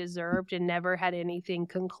that they deserved and never had anything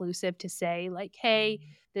conclusive to say, like, hey,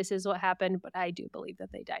 this is what happened. But I do believe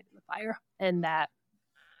that they died in the fire and that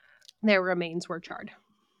their remains were charred.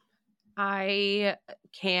 I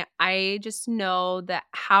just know that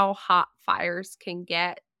how hot fires can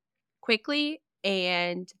get quickly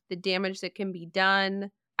and the damage that can be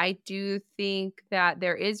done. I do think that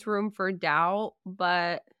there is room for doubt,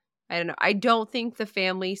 but I don't know. I don't think the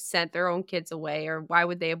family sent their own kids away, or why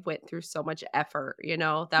would they have went through so much effort,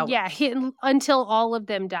 until all of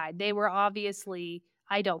them died. They were obviously,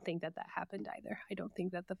 I don't think that happened either. I don't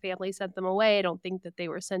think that the family sent them away. I don't think that they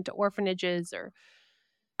were sent to orphanages or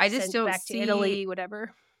I just don't back to Italy,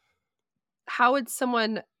 whatever. How would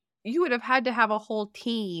someone, you would have had to have a whole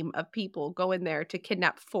team of people go in there to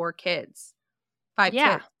kidnap 4 kids. 5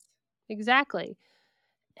 kids. Exactly.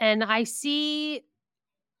 And I see,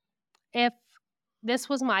 if this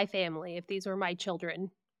was my family, if these were my children,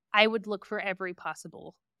 I would look for every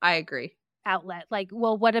possible I agree. outlet. Like,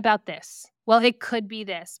 well, what about this? Well, it could be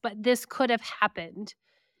this, but this could have happened.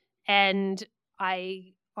 And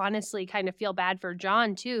I honestly kind of feel bad for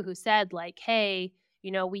John too, who said like, hey,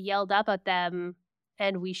 we yelled up at them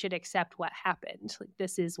and we should accept what happened. Like,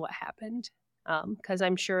 this is what happened. Because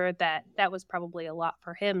I'm sure that was probably a lot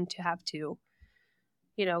for him to have to,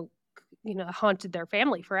 haunted their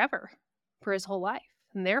family forever, for his whole life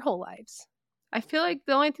and their whole lives. I feel like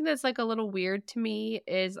the only thing that's like a little weird to me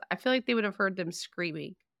is I feel like they would have heard them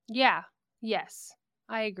screaming. Yeah. Yes.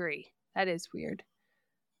 I agree. That is weird.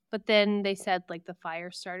 But then they said like the fire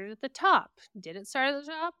started at the top. Did it start at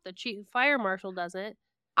the top? The chief fire marshal doesn't.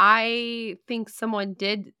 I think someone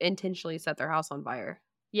did intentionally set their house on fire.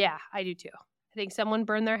 Yeah, I do too. I think someone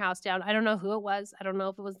burned their house down. I don't know who it was. I don't know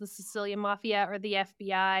if it was the Sicilian mafia or the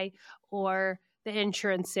FBI or the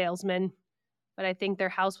insurance salesman. But I think their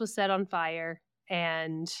house was set on fire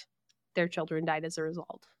and their children died as a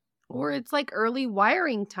result. Or it's like early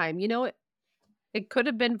wiring time. It could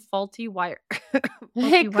have been faulty wire.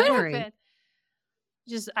 It could have been.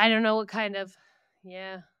 Just, I don't know what kind of,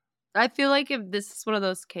 I feel like if this is one of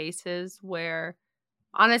those cases where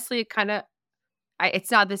honestly it kind of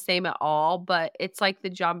it's not the same at all, but it's like the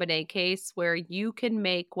JonBenet case where you can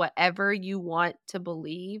make whatever you want to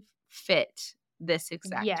believe fit this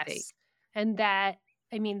exact fake. Yes. And that,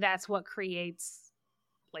 I mean, that's what creates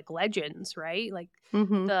like legends, right? Like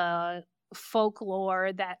the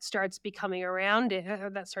folklore that starts becoming around it, or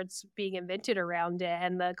that starts being invented around it,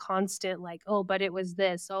 and the constant like, oh, but it was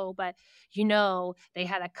this, oh, but they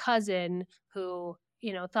had a cousin who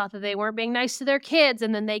thought that they weren't being nice to their kids,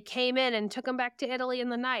 and then they came in and took them back to Italy in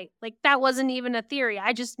the night. Like, that wasn't even a theory.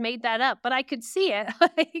 I just made that up, but I could see it.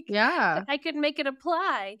 Like, yeah, I could make it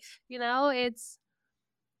apply. It's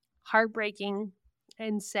heartbreaking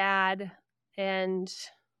and sad, and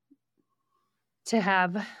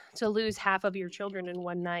to lose half of your children in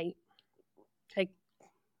one night. I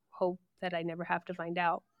hope that I never have to find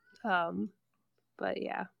out. But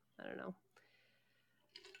yeah, I don't know.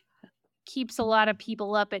 Keeps a lot of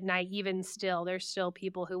people up at night. Even still, there's still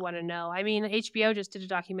people who want to know. I mean, HBO just did a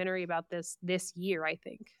documentary about this year, I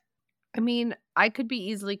think. I mean, I could be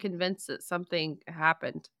easily convinced that something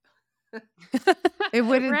happened. It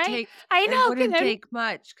wouldn't right? take. I know. It wouldn't take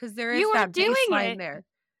much because there is that baseline there.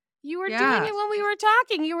 You were doing it when we were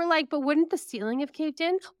talking. You were like, but wouldn't the ceiling have caved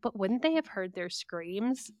in? But wouldn't they have heard their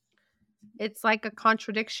screams? It's like a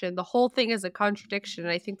contradiction. The whole thing is a contradiction.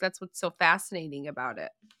 And I think that's what's so fascinating about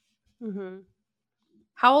it. Mm-hmm.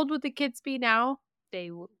 How old would the kids be now?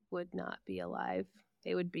 They would not be alive.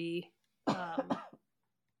 They would be... well,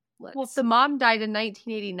 if the mom died in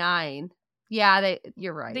 1989... Yeah,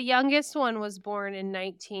 you're right. The youngest one was born in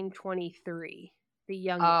 1923. The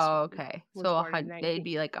youngest. Oh, okay. So they'd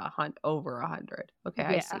be like over 100. Okay, yeah.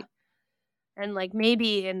 I see. And like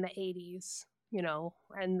maybe in the 80s,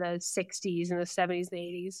 and the 60s and the 70s, the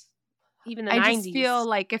 80s, even the 90s. I just feel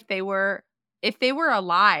like if they were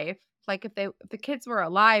alive, like if the kids were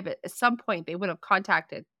alive at some point, they would have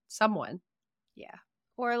contacted someone. Yeah.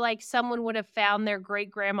 Or like someone would have found their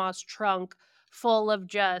great grandma's trunk full of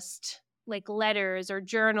just like letters or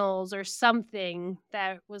journals or something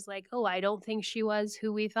that was like, oh, I don't think she was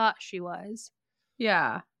who we thought she was.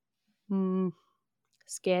 Yeah.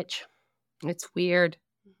 Sketch. It's weird.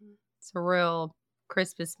 Mm-hmm. It's a real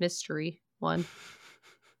Christmas mystery one.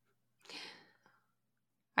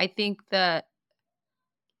 I think the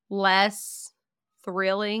less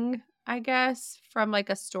thrilling, I guess, from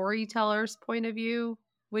like a storyteller's point of view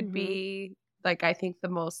would be like, I think the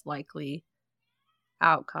most likely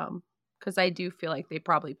outcome. Because I do feel like they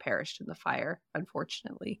probably perished in the fire,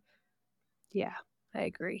 unfortunately. Yeah, I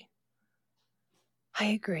agree.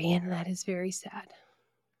 And that is very sad.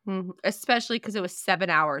 Mm-hmm. Especially because it was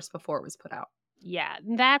 7 hours before it was put out. Yeah,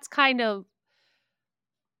 that's kind of...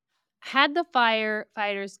 Had the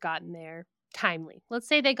firefighters gotten there timely, let's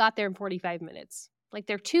say they got there in 45 minutes. Like,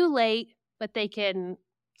 they're too late, but they can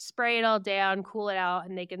spray it all down, cool it out,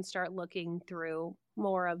 and they can start looking through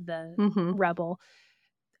more of the rubble.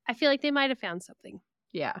 I feel like they might have found something.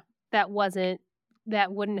 Yeah. That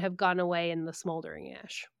wouldn't have gone away in the smoldering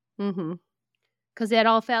ash. Mm-hmm. Because they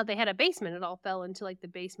had a basement. It all fell into like the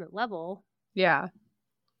basement level. Yeah.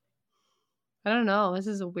 I don't know. This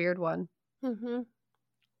is a weird one. Mm-hmm.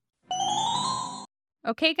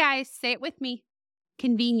 Okay, guys, say it with me.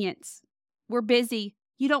 Convenience. We're busy.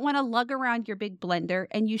 You don't want to lug around your big blender,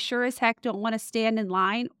 and you sure as heck don't want to stand in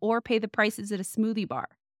line or pay the prices at a smoothie bar.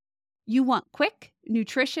 You want quick,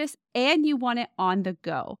 nutritious, and you want it on the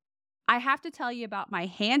go. I have to tell you about my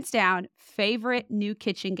hands down favorite new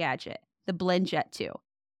kitchen gadget, the BlendJet 2.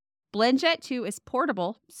 BlendJet 2 is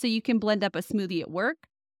portable, so you can blend up a smoothie at work,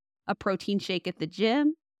 a protein shake at the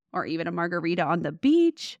gym, or even a margarita on the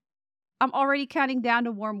beach. I'm already counting down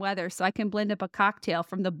to warm weather so I can blend up a cocktail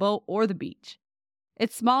from the boat or the beach.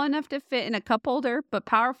 It's small enough to fit in a cup holder, but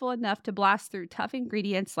powerful enough to blast through tough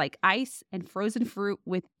ingredients like ice and frozen fruit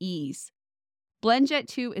with ease. BlendJet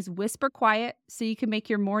 2 is whisper quiet, so you can make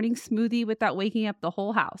your morning smoothie without waking up the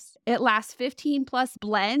whole house. It lasts 15 plus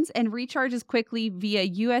blends and recharges quickly via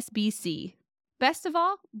USB-C. Best of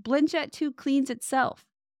all, BlendJet 2 cleans itself.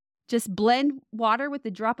 Just blend water with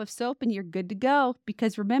a drop of soap and you're good to go,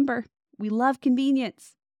 because remember, we love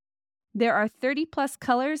convenience. There are 30 plus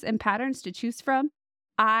colors and patterns to choose from.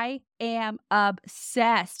 I am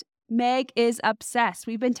obsessed. Meg is obsessed.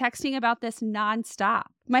 We've been texting about this nonstop.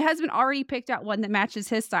 My husband already picked out one that matches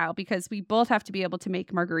his style because we both have to be able to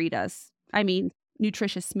make margaritas. I mean,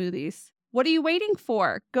 nutritious smoothies. What are you waiting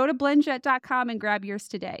for? Go to blendjet.com and grab yours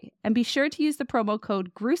today. And be sure to use the promo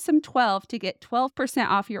code GRUESOME12 to get 12%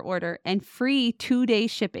 off your order and free 2-day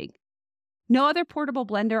shipping. No other portable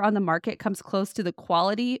blender on the market comes close to the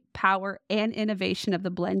quality, power, and innovation of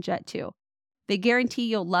the BlendJet 2. They guarantee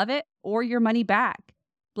you'll love it or your money back.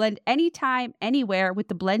 Blend anytime, anywhere with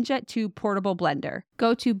the BlendJet 2 portable blender.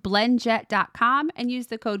 Go to blendjet.com and use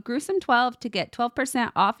the code gruesome12 to get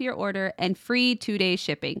 12% off your order and free 2-day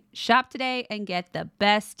shipping. Shop today and get the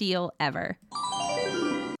best deal ever.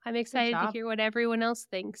 I'm excited to hear what everyone else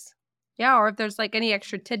thinks. Yeah, or if there's like any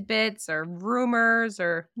extra tidbits or rumors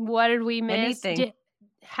or what did we miss? Anything.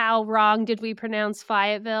 How wrong did we pronounce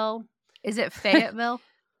Fayetteville? Is it Fayetteville?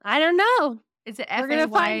 I don't know. Is it We're going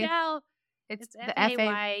to find out. It's the F-A-Y.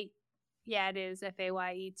 F-A-Y. Yeah, it is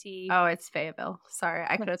F-A-Y-E-T. Oh, it's Fayetteville. Sorry,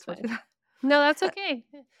 I could have told you that. No, that's okay.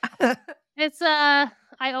 It's I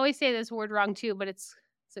always say this word wrong too, but it's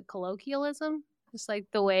a colloquialism. Just like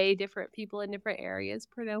the way different people in different areas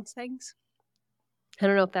pronounce things. I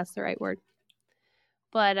don't know if that's the right word.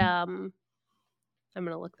 But I'm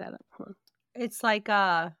gonna look that up. Hold on. It's like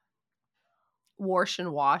wash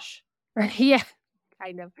and wash. Yeah,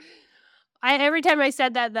 kind of. Every time I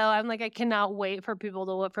said that though, I'm like, I cannot wait for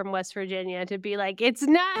people from West Virginia to be like, it's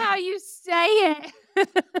not how you say it.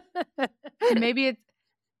 Maybe it's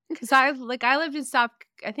because I lived in South.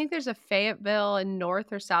 I think there's a Fayetteville in North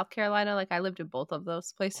or South Carolina. Like I lived in both of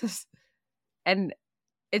those places, and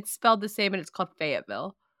it's spelled the same, and it's called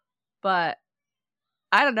Fayetteville. But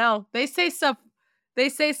I don't know. They say stuff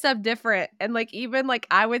different, and like even like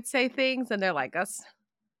I would say things, and they're like us.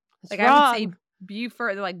 Like wrong. I would say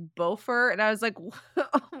Beaufort, they're like Beaufort, and I was like,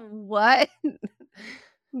 what?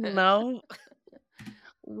 No.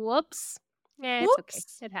 Whoops. Yeah, Whoops.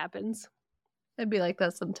 It's okay. It happens. It'd be like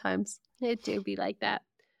that sometimes. It do be like that.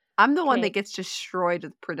 I'm the one that gets destroyed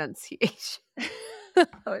with pronunciation.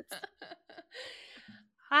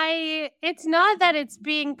 It's not that it's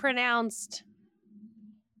being pronounced.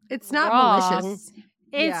 It's not wrong. Malicious.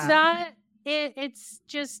 It's not. It's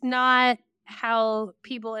just not how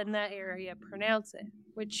people in that area pronounce it,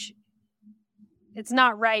 which it's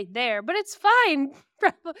not right there, but it's fine.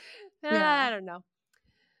 I don't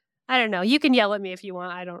know. You can yell at me if you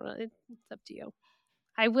want. I don't know. It's up to you.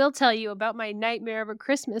 I will tell you about my nightmare of a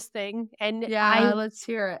Christmas thing. And let's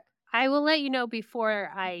hear it. I will let you know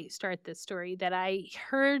before I start this story that I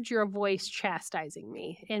heard your voice chastising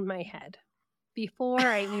me in my head before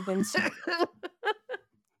I even started.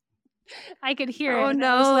 I could hear it. Oh,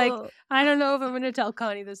 no. I was like, I don't know if I'm going to tell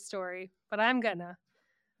Connie this story, but I'm gonna.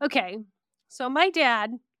 Okay. So my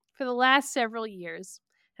dad, for the last several years,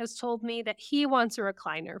 has told me that he wants a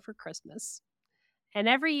recliner for Christmas. And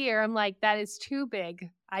every year I'm like, that is too big.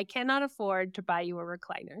 I cannot afford to buy you a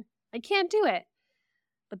recliner. I can't do it.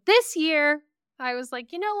 But this year I was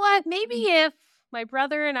like, you know what? Maybe if my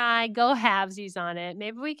brother and I go halvesies on it,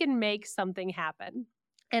 maybe we can make something happen.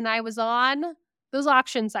 And I was on those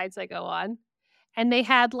auction sites I go on, and they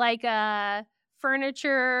had like a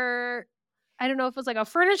furniture, I don't know if it was like a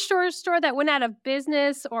furniture store that went out of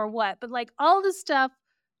business or what, but like all this stuff,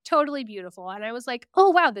 totally beautiful. And I was like, oh,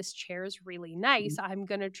 wow, this chair is really nice. I'm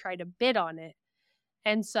going to try to bid on it.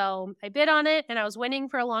 And so I bid on it, and I was winning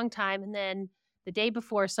for a long time. And then the day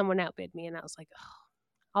before, someone outbid me, and I was like, oh,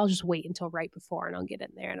 I'll just wait until right before, and I'll get in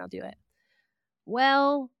there and I'll do it.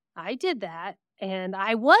 Well, I did that, and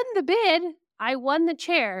I won the bid. I won the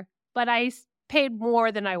chair, but I paid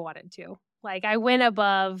more than I wanted to. Like I went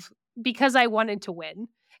above because I wanted to win.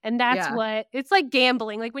 And that's what it's like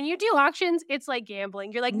gambling. Like when you do auctions, it's like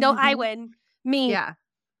gambling. You're like, no, I win. Me. Yeah.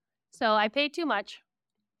 So I paid too much.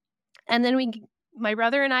 And then my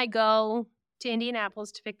brother and I go to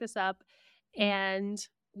Indianapolis to pick this up. And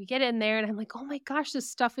we get in there and I'm like, oh my gosh, this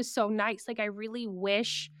stuff is so nice. Like I really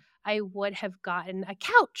wish I would have gotten a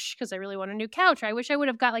couch because I really want a new couch. I wish I would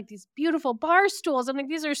have got like these beautiful bar stools. I'm like,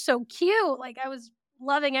 these are so cute. Like I was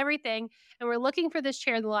loving everything. And we're looking for this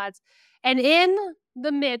chair in the lots. And in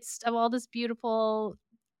the midst of all this beautiful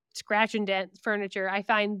scratch and dent furniture, I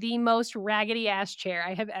find the most raggedy ass chair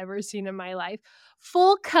I have ever seen in my life.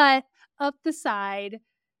 Full cut up the side.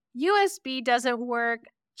 USB doesn't work.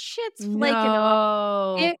 Shit's flaking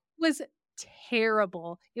off. It was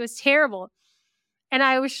terrible. It was terrible. And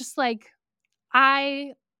I was just like,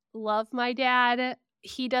 I love my dad.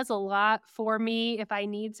 He does a lot for me. If I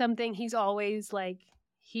need something, he's always like,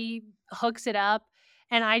 he hooks it up.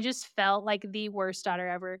 And I just felt like the worst daughter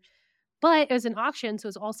ever. But it was an auction, so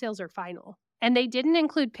it was all sales are final. And they didn't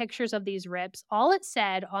include pictures of these rips. All it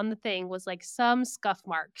said on the thing was like some scuff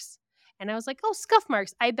marks. And I was like, oh, scuff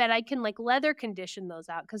marks. I bet I can like leather condition those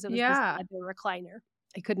out because it was this leather recliner.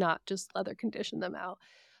 I could not just leather condition them out.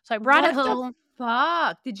 So I brought it home.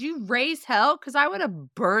 Fuck. Did you raise hell? Because I would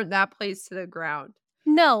have burnt that place to the ground.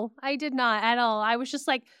 No, I did not at all. I was just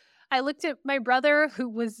like, I looked at my brother who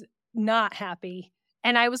was not happy.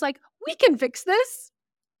 And I was like, we can fix this.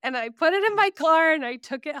 And I put it in my car and I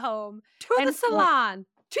took it home. To the salon.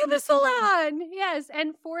 To the salon. Yes.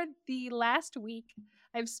 And for the last week,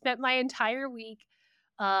 I've spent my entire week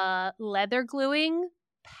leather gluing,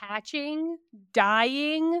 patching,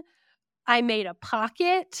 dyeing. I made a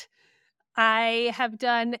pocket. I have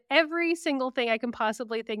done every single thing I can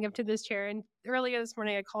possibly think of to this chair. And earlier this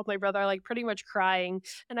morning, I called my brother, like pretty much crying.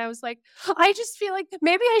 And I was like, I just feel like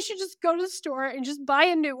maybe I should just go to the store and just buy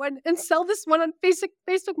a new one and sell this one on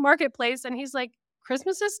Facebook Marketplace. And he's like,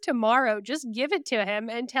 Christmas is tomorrow. Just give it to him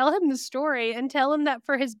and tell him the story and tell him that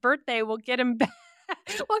for his birthday, we'll get him back.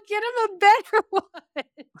 We'll get him a better one.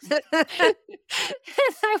 And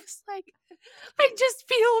I was like, I just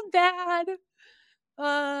feel bad.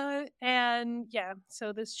 And yeah,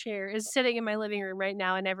 so this chair is sitting in my living room right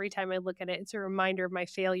now, and every time I look at it, it's a reminder of my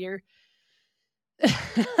failure.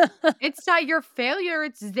 It's not your failure,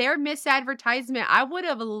 it's their misadvertisement. I would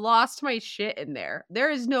have lost my shit in there. There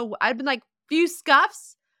is no, I'd been like, few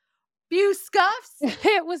scuffs.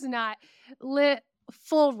 It was not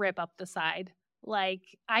full rip up the side. Like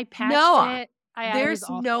I patched it. There's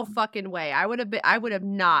no fucking way. I'd have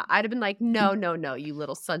been like, no, you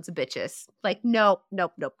little sons of bitches. Like, nope.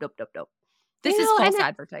 This is false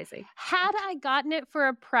advertising. Had I gotten it for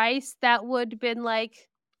a price that would have been like,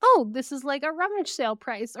 oh, this is like a rummage sale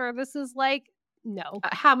price, or this is like, no.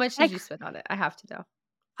 How much did you spend on it? I have to know.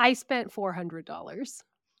 I spent $400.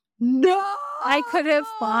 No! I could have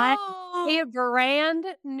bought a brand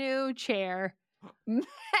new chair.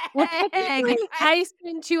 I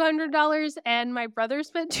spent $200 and my brother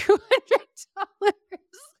spent $200.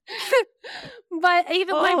 But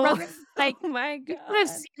even my brother, like, oh my God, I have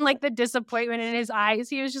seen like the disappointment in his eyes.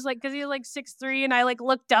 He was just like, because he was like 6'3", and I like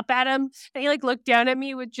looked up at him and he like looked down at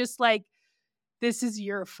me with just like, this is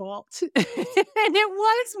your fault. And it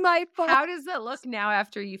was my fault. How does it look now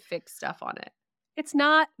after you fix stuff on it? It's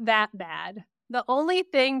not that bad. The only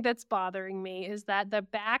thing that's bothering me is that the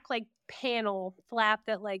back like panel flap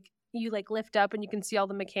that like you like lift up and you can see all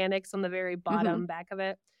the mechanics on the very bottom back of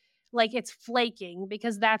it, like it's flaking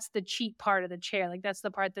because that's the cheap part of the chair. Like that's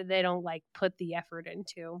the part that they don't like put the effort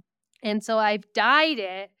into. And so I've dyed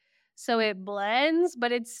it so it blends,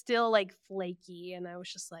 but it's still like flaky. And I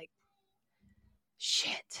was just like,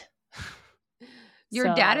 shit.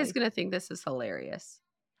 Your dad is going to think this is hilarious.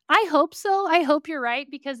 I hope so. I hope you're right,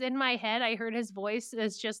 because in my head, I heard his voice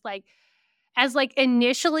as just like, as like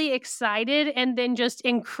initially excited and then just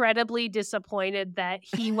incredibly disappointed that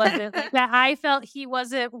he wasn't, that I felt he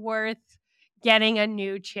wasn't worth getting a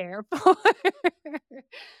new chair for.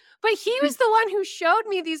 But he was the one who showed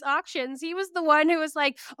me these auctions. He was the one who was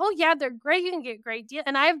like, oh yeah, they're great. You can get great deal.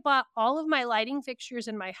 And I've bought all of my lighting fixtures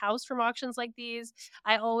in my house from auctions like these.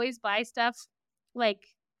 I always buy stuff like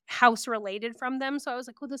house related from them. So I was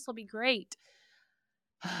like, oh, this will be great.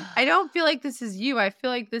 I don't feel like this is you. I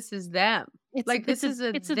feel like this is them.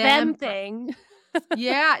 It's a them thing.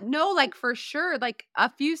 Yeah, no, like for sure. Like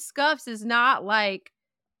a few scuffs is not like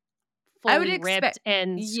fully I would expect ripped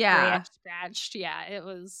and scratched. Yeah, it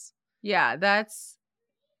was. Yeah,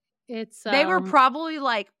 it's. They were probably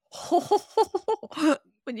like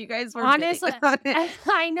when you guys were honestly.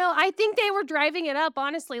 I know. I think they were driving it up.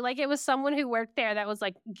 Honestly, like it was someone who worked there that was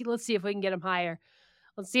like, let's see if we can get them higher.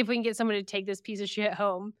 Let's see if we can get someone to take this piece of shit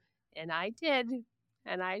home. And I did.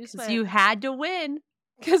 And I just you had to win.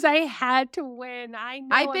 Because I had to win. I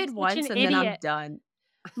know. I bid once and then I'm done.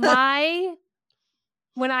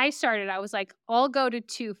 When I started, I was like, I'll go to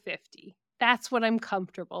 $250. That's what I'm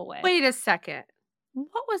comfortable with. Wait a second.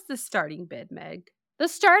 What was the starting bid, Meg? The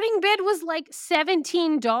starting bid was like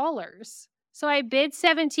 $17. So I bid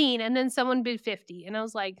 17 and then someone bid 50. And I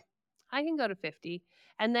was like, I can go to 50.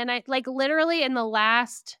 And then I like literally in the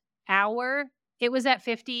last hour, it was at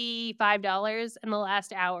 $55. And the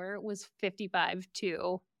last hour was 55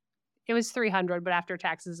 too. It was $300, but after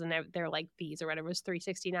taxes and their like fees or whatever, it was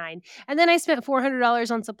 $369. And then I spent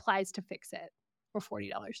 $400 on supplies to fix it, or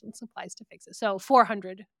 $40 on supplies to fix it. So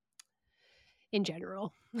 $400 in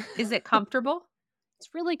general. Is it comfortable? It's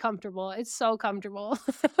really comfortable. It's so comfortable.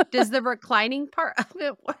 Does the reclining part of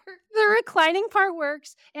it work? The reclining part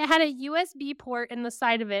works. It had a USB port in the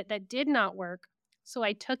side of it that did not work. So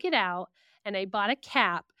I took it out and I bought a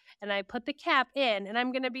cap and I put the cap in, and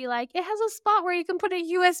I'm going to be like, it has a spot where you can put a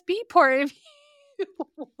USB port if you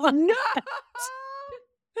want. No!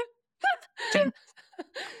 But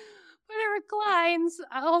it reclines.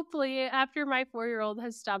 Hopefully, after my 4-year-old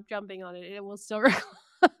has stopped jumping on it, it will still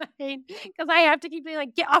recline. Because I have to keep being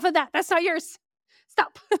like, get off of that. That's not yours.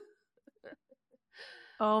 Stop.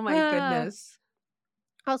 Oh my goodness.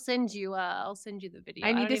 I'll send you the video.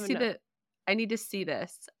 I need don't to even see know. I need to see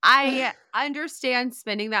this. I understand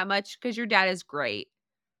spending that much because your dad is great.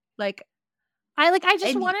 Like, I just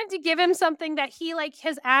and wanted to give him something that he like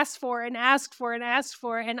has asked for and asked for and asked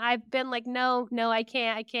for, and I've been like, no, I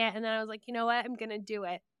can't. And then I was like, you know what? I'm gonna do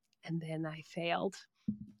it. And then I failed.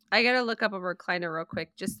 I gotta look up a recliner real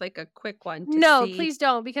quick, just like a quick one. No, see. please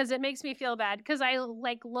don't, because it makes me feel bad. Because I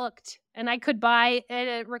like looked and I could buy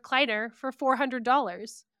a recliner for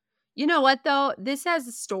 $400. You know what though? This has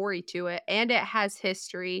a story to it, and it has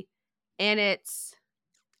history, and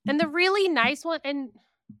And the really nice one, and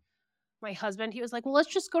my husband, he was like, well,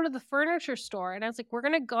 let's just go to the furniture store. And I was like, we're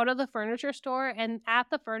going to go to the furniture store. And at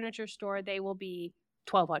the furniture store, they will be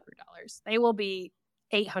 $1,200. They will be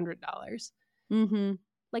 $800. Mm-hmm.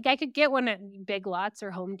 Like I could get one at Big Lots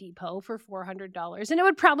or Home Depot for $400. And it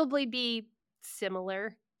would probably be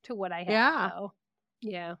similar to what I have. Though.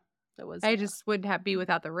 Yeah. It was. I just wouldn't be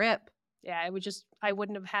without the rip. Yeah. It would just, I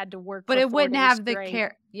wouldn't have had to work. But for it 4 wouldn't days have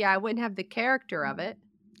straight. I wouldn't have the character of it.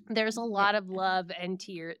 There's a lot of love and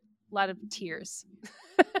tears. A lot of tears.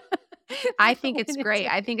 I think it's great.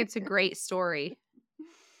 I think it's a great story.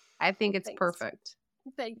 I think it's perfect.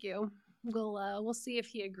 Thank you. We'll see if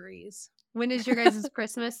he agrees. When is your guys'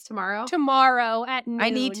 Christmas? Tomorrow? Tomorrow at noon.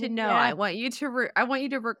 I need to know. Yeah. I want you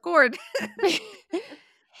to record.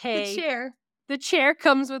 Hey, the chair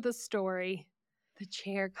comes with a story. The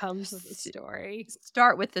chair comes with a story.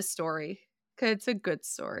 Start with the story, because it's a good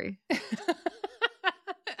story.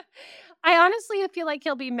 I honestly feel like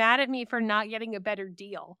he'll be mad at me for not getting a better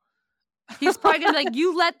deal. He's probably gonna be like,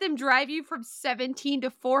 you let them drive you from 17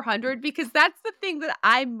 to 400, because that's the thing that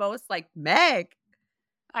I'm most like, Meg.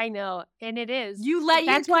 I know, and it is. You let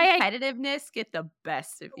your competitiveness get the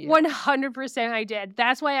best of you. 100% I did.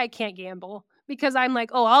 That's why I can't gamble, because I'm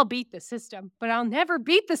like, oh, I'll beat the system, but I'll never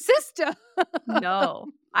beat the system. No.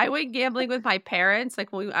 I went gambling with my parents,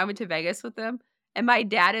 like when I went to Vegas with them, and my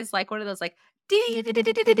dad is like one of those like,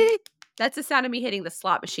 that's the sound of me hitting the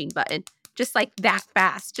slot machine button. Just like that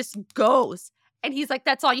fast. Just goes. And he's like,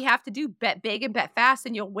 that's all you have to do. Bet big and bet fast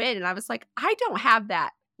and you'll win. And I was like, I don't have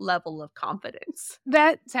that level of confidence.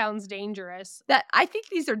 That sounds dangerous. I think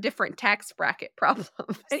these are different tax bracket problems.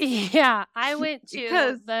 Yeah. I went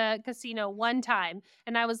to the casino one time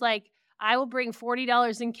and I was like, I will bring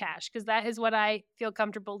 $40 in cash because that is what I feel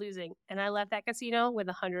comfortable losing. And I left that casino with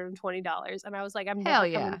 $120. And I was like, I'm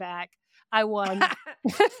never coming back. I won.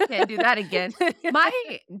 Can't do that again. My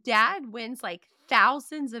dad wins like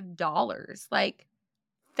thousands of dollars. Like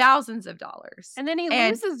thousands of dollars. And then he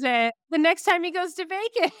loses it the next time he goes to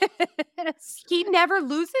Vegas. He never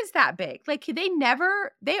loses that big. Like they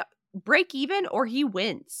break even or he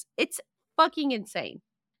wins. It's fucking insane.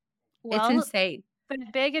 Well, it's insane.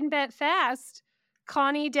 Bet big and bet fast.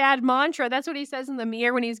 Connie dad mantra. That's what he says in the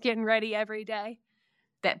mirror when he's getting ready every day.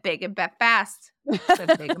 Bet big and bet fast.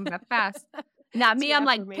 Bet big and bet fast. Now me, I'm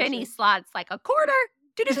like penny slots, like a quarter.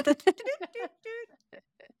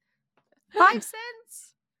 5 cents.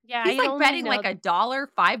 Yeah, he's like betting like $1,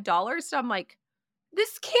 $5. So I'm like,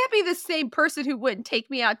 this can't be the same person who wouldn't take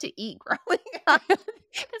me out to eat growing up.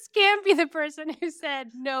 This can't be the person who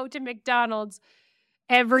said no to McDonald's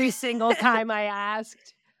every single time I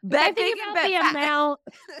asked. Bet big and bet fast.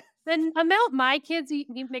 The amount my kids eat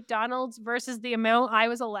McDonald's versus the amount I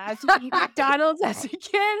was allowed to eat McDonald's as a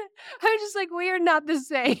kid, I'm just like, we are not the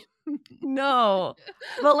same. No.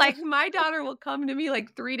 But like my daughter will come to me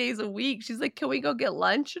like 3 days a week. She's like, can we go get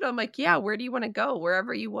lunch? And I'm like, yeah, where do you want to go?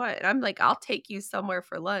 Wherever you want. And I'm like, I'll take you somewhere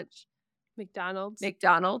for lunch. McDonald's.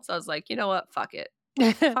 I was like, you know what? Fuck it.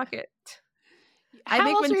 Fuck it. How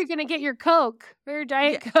else are you going to get your Coke or your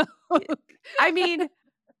Diet Coke? I mean,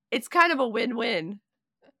 it's kind of a win-win.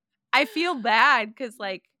 I feel bad because,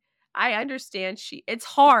 like, I understand it's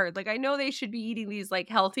hard. Like, I know they should be eating these, like,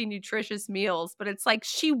 healthy, nutritious meals, but it's like,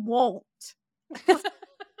 she won't.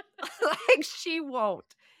 Like, she won't.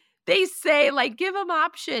 They say, like, give them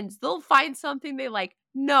options. They'll find something they like.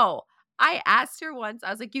 No. I asked her once,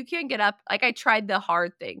 I was like, you can't get up. Like, I tried the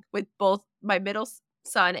hard thing with both my middle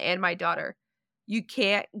son and my daughter. You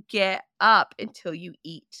can't get up until you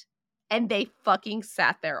eat. And they fucking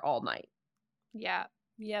sat there all night. Yeah.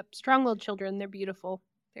 Yep. Strong-willed children. They're beautiful.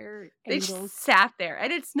 They just sat there.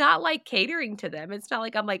 And it's not like catering to them. It's not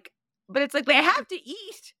like I'm like, but it's like they have to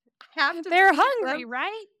eat. They're hungry,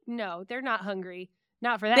 right? No, they're not hungry.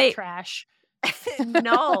 Not for that trash.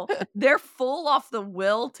 No, they're full off the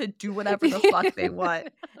will to do whatever the fuck they want.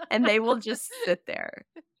 And they will just sit there.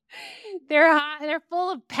 They're hot. They're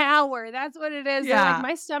full of power. That's what it is. Yeah. Like,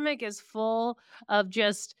 my stomach is full of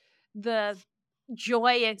just the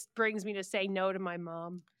joy it brings me to say no to my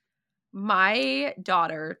mom. My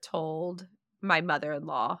daughter told my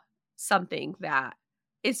mother-in-law something that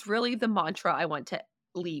is really the mantra I want to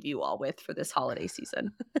leave you all with for this holiday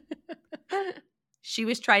season. She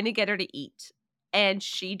was trying to get her to eat. And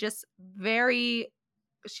she was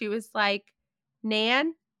like,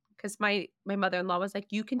 Nan, because my mother-in-law was like,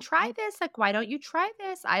 you can try this. Like, why don't you try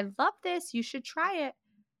this? I love this. You should try it.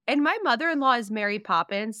 And my mother-in-law is Mary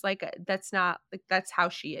Poppins. Like, that's how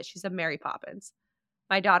she is. She's a Mary Poppins.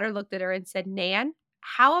 My daughter looked at her and said, Nan,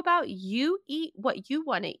 how about you eat what you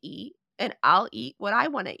want to eat and I'll eat what I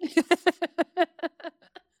want to eat?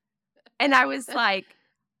 And I was like,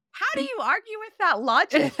 how do you argue with that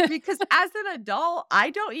logic? Because as an adult, I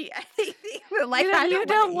don't eat anything like you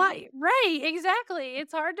don't want. Right, exactly.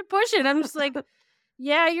 It's hard to push it. I'm just like,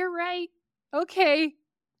 yeah, you're right. Okay.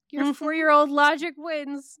 Your 4-year-old logic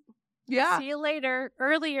wins. Yeah. See you later.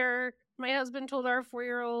 Earlier, my husband told our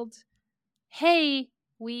 4-year-old, hey,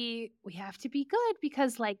 we have to be good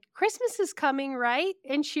because like Christmas is coming, right?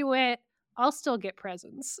 And she went, I'll still get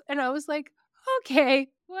presents. And I was like, okay,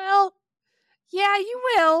 well, yeah, you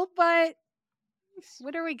will, but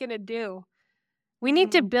what are we going to do? We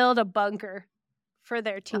need to build a bunker for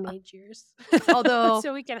their teenage years. Although,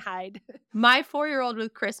 so we can hide. My 4-year-old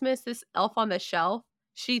with Christmas, this Elf on the Shelf,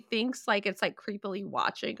 she thinks like it's like creepily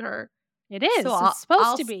watching her. It is. So it's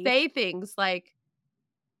supposed to be. Say things like,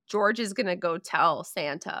 George is going to go tell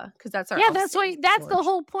Santa because that's our that's the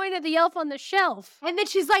whole point of the Elf on the Shelf. And then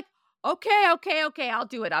she's like, okay, I'll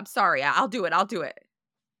do it. I'm sorry. I'll do it.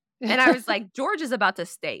 And I was like, George is about to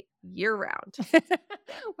stay year round.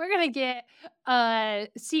 We're going to get a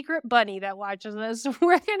secret bunny that watches us.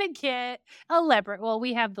 We're going to get a leprechaun. Well,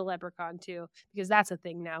 we have the leprechaun too, because that's a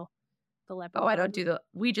thing now. The leprechaun. Oh, I don't do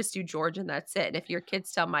we just do George and that's it. And if your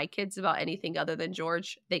kids tell my kids about anything other than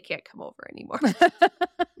George, they can't come over anymore.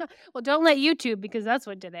 Well, don't let YouTube, because that's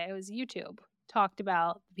what did it. It was YouTube talked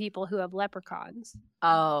about people who have leprechauns.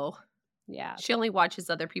 Oh. Yeah. She only watches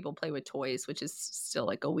other people play with toys, which is still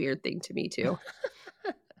like a weird thing to me too.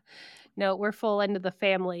 No, we're full into the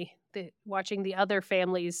family, watching the other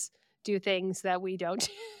families do things that we don't.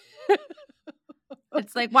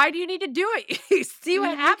 It's like, why do you need to do it? You see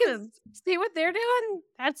what happens. See what they're doing?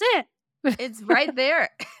 That's it. It's right there.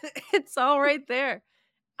 It's all right there.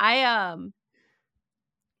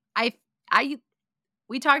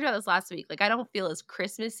 We talked about this last week. Like, I don't feel as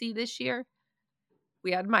Christmassy this year.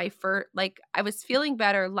 We had my first, like, I was feeling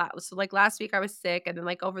better. So, like, last week I was sick. And then,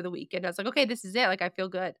 like, over the weekend, I was like, okay, this is it. Like, I feel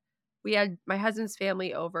good. We had my husband's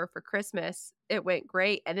family over for Christmas. It went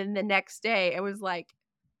great. And then the next day, it was like,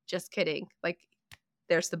 just kidding. Like,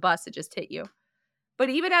 there's the bus. It just hit you. But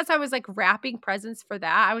even as I was, like, wrapping presents for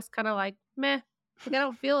that, I was kind of like, meh, like, I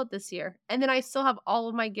don't feel it this year. And then I still have all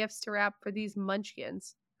of my gifts to wrap for these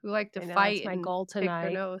munchkins who like to fight my and goal tonight.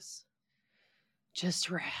 pick their nose. Just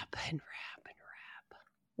wrap and wrap and wrap.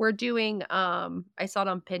 We're doing, I saw it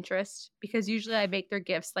on Pinterest because usually I make their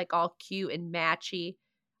gifts like all cute and matchy.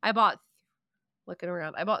 I bought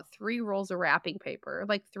 3 rolls of wrapping paper,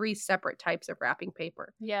 like 3 separate types of wrapping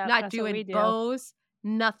paper. Yeah. Not doing bows,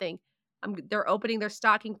 nothing. They're opening their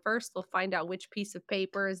stocking first. They'll find out which piece of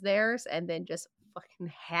paper is theirs and then just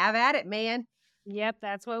fucking have at it, man. Yep,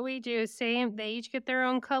 that's what we do. Same. They each get their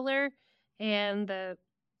own color, and the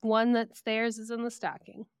one that's theirs is in the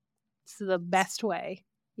stocking. It's the best way.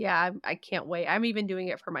 Yeah, I can't wait. I'm even doing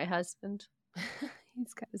it for my husband.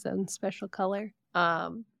 He's got his own special color.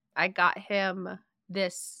 I got him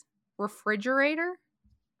this refrigerator.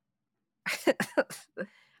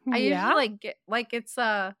 I usually like get like it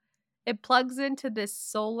plugs into this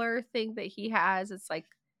solar thing that he has. It's like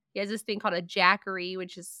he has this thing called a Jackery,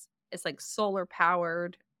 which is it's like solar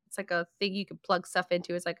powered. It's like a thing you can plug stuff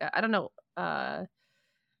into. It's like I don't know.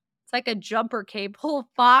 It's like a jumper cable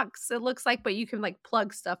box. It looks like, but you can like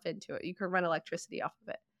plug stuff into it. You can run electricity off of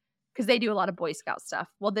it because they do a lot of Boy Scout stuff.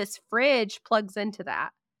 Well, this fridge plugs into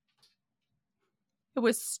that. It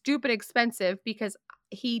was stupid expensive because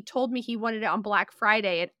he told me he wanted it on Black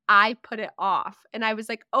Friday and I put it off. And I was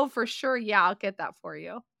like, oh, for sure. Yeah, I'll get that for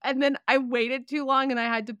you. And then I waited too long and I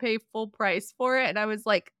had to pay full price for it. And I was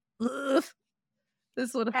like, ugh,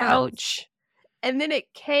 this would hurt. Ouch. And then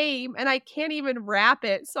it came and I can't even wrap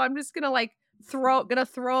it. So I'm just going to like throw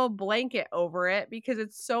a blanket over it because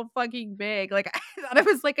it's so fucking big. Like I thought it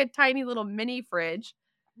was like a tiny little mini fridge.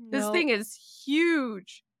 This thing is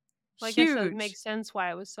huge. Like I said, it makes sense why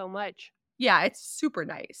it was so much. Yeah, it's super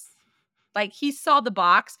nice. Like he saw the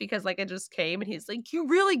box because like it just came and he's like, you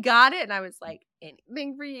really got it? And I was like,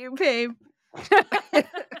 anything for you, babe.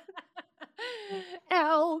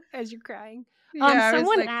 Ow, as you're crying. Yeah,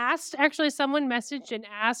 Someone asked, actually, someone messaged and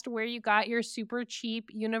asked where you got your super cheap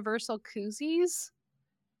universal koozies.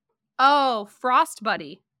 Oh, Frost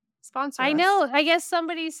Buddy. Sponsor I us. know. I guess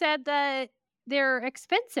somebody said that they're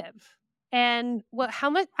expensive. And how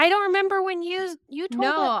much? I don't remember when you told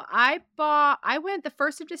No, I went the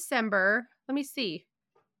 1st of December. Let me see.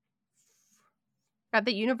 Got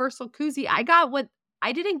the universal koozie.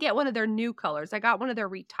 I didn't get one of their new colors. I got one of their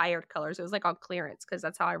retired colors. It was like on clearance because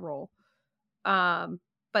that's how I roll.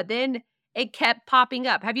 But then it kept popping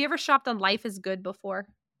up. Have you ever shopped on Life is Good before?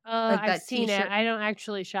 I've seen it. I don't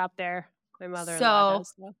actually shop there. My mother-in-law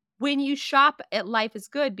does. So when you shop at Life is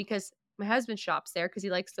Good, because my husband shops there because he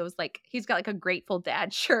likes those, like, he's got like a Grateful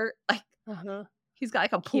Dad shirt. Like, he's got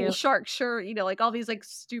like a pool shark shirt, like all these like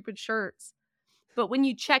stupid shirts. But when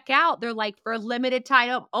you check out, they're like, for a limited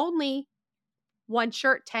time only, one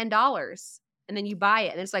shirt, $10. And then you buy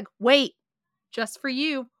it. And it's like, wait, just for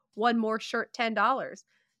you, one more shirt, $10.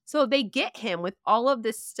 So they get him with all of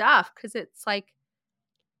this stuff because it's like,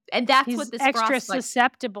 and that's he's what this extra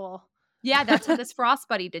susceptible. Yeah, that's what this Frost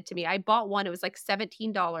Buddy did to me. I bought one. It was like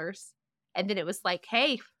 $17. And then it was like,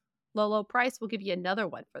 hey, low price, we'll give you another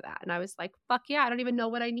one for that. And I was like, fuck yeah, I don't even know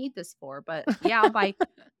what I need this for. But yeah, I'll buy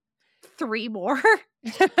 3 more.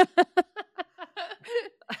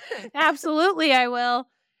 Absolutely, I will.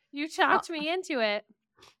 You talked me into it.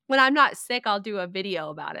 When I'm not sick, I'll do a video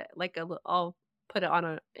about it. Like, I'll put it on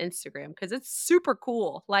an Instagram because it's super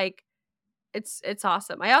cool. Like, it's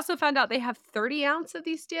awesome. I also found out they have 30 ounce of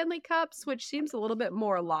these Stanley cups, which seems a little bit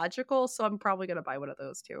more logical. So I'm probably going to buy one of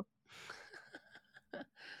those too.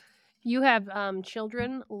 You have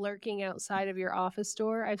children lurking outside of your office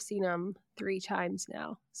door. I've seen them 3 times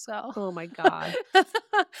now. So, oh my God.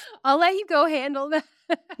 I'll let you go handle that.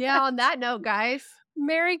 Yeah, on that note, guys.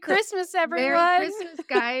 Merry Christmas, everyone. Merry Christmas,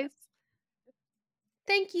 guys.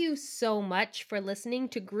 Thank you so much for listening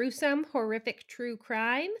to Gruesome Horrific True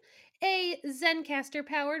Crime, a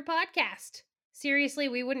Zencastr-powered podcast. Seriously,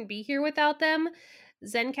 we wouldn't be here without them.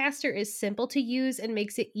 Zencastr is simple to use and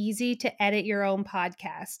makes it easy to edit your own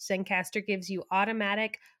podcast. Zencastr gives you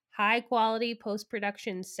automatic, high-quality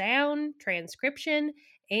post-production sound, transcription,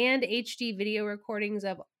 and HD video recordings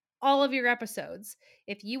of all of your episodes.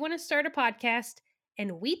 If you want to start a podcast,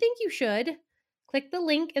 and we think you should, click the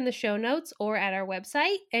link in the show notes or at our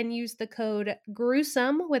website and use the code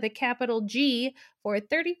GRUESOME with a capital G for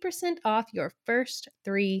 30% off your first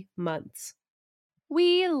 3 months.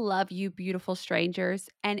 We love you, beautiful strangers.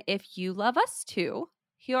 And if you love us too,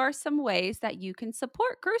 here are some ways that you can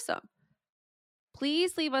support Gruesome.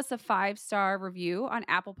 Please leave us a 5-star review on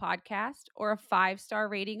Apple Podcast or a 5-star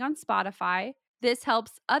rating on Spotify. This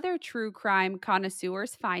helps other true crime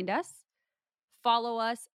connoisseurs find us. Follow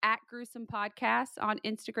us at Gruesome Podcast on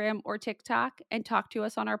Instagram or TikTok and talk to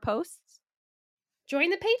us on our posts. Join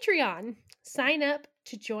the Patreon. Sign up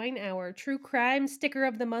to join our True Crime Sticker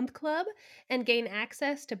of the Month Club and gain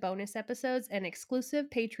access to bonus episodes and exclusive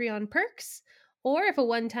Patreon perks. Or if a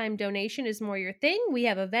one-time donation is more your thing, we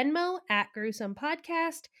have a Venmo at Gruesome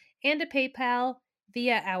Podcast and a PayPal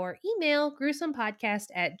via our email,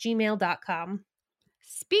 gruesomepodcast@gmail.com.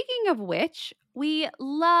 Speaking of which, we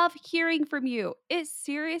love hearing from you. It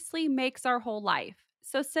seriously makes our whole life.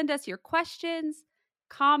 So send us your questions,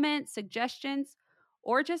 comments, suggestions,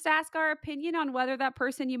 or just ask our opinion on whether that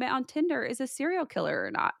person you met on Tinder is a serial killer or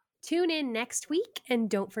not. Tune in next week, and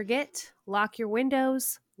don't forget, lock your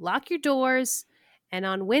windows, lock your doors, and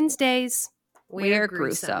on Wednesdays, we're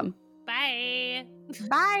gruesome. Bye.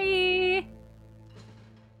 Bye.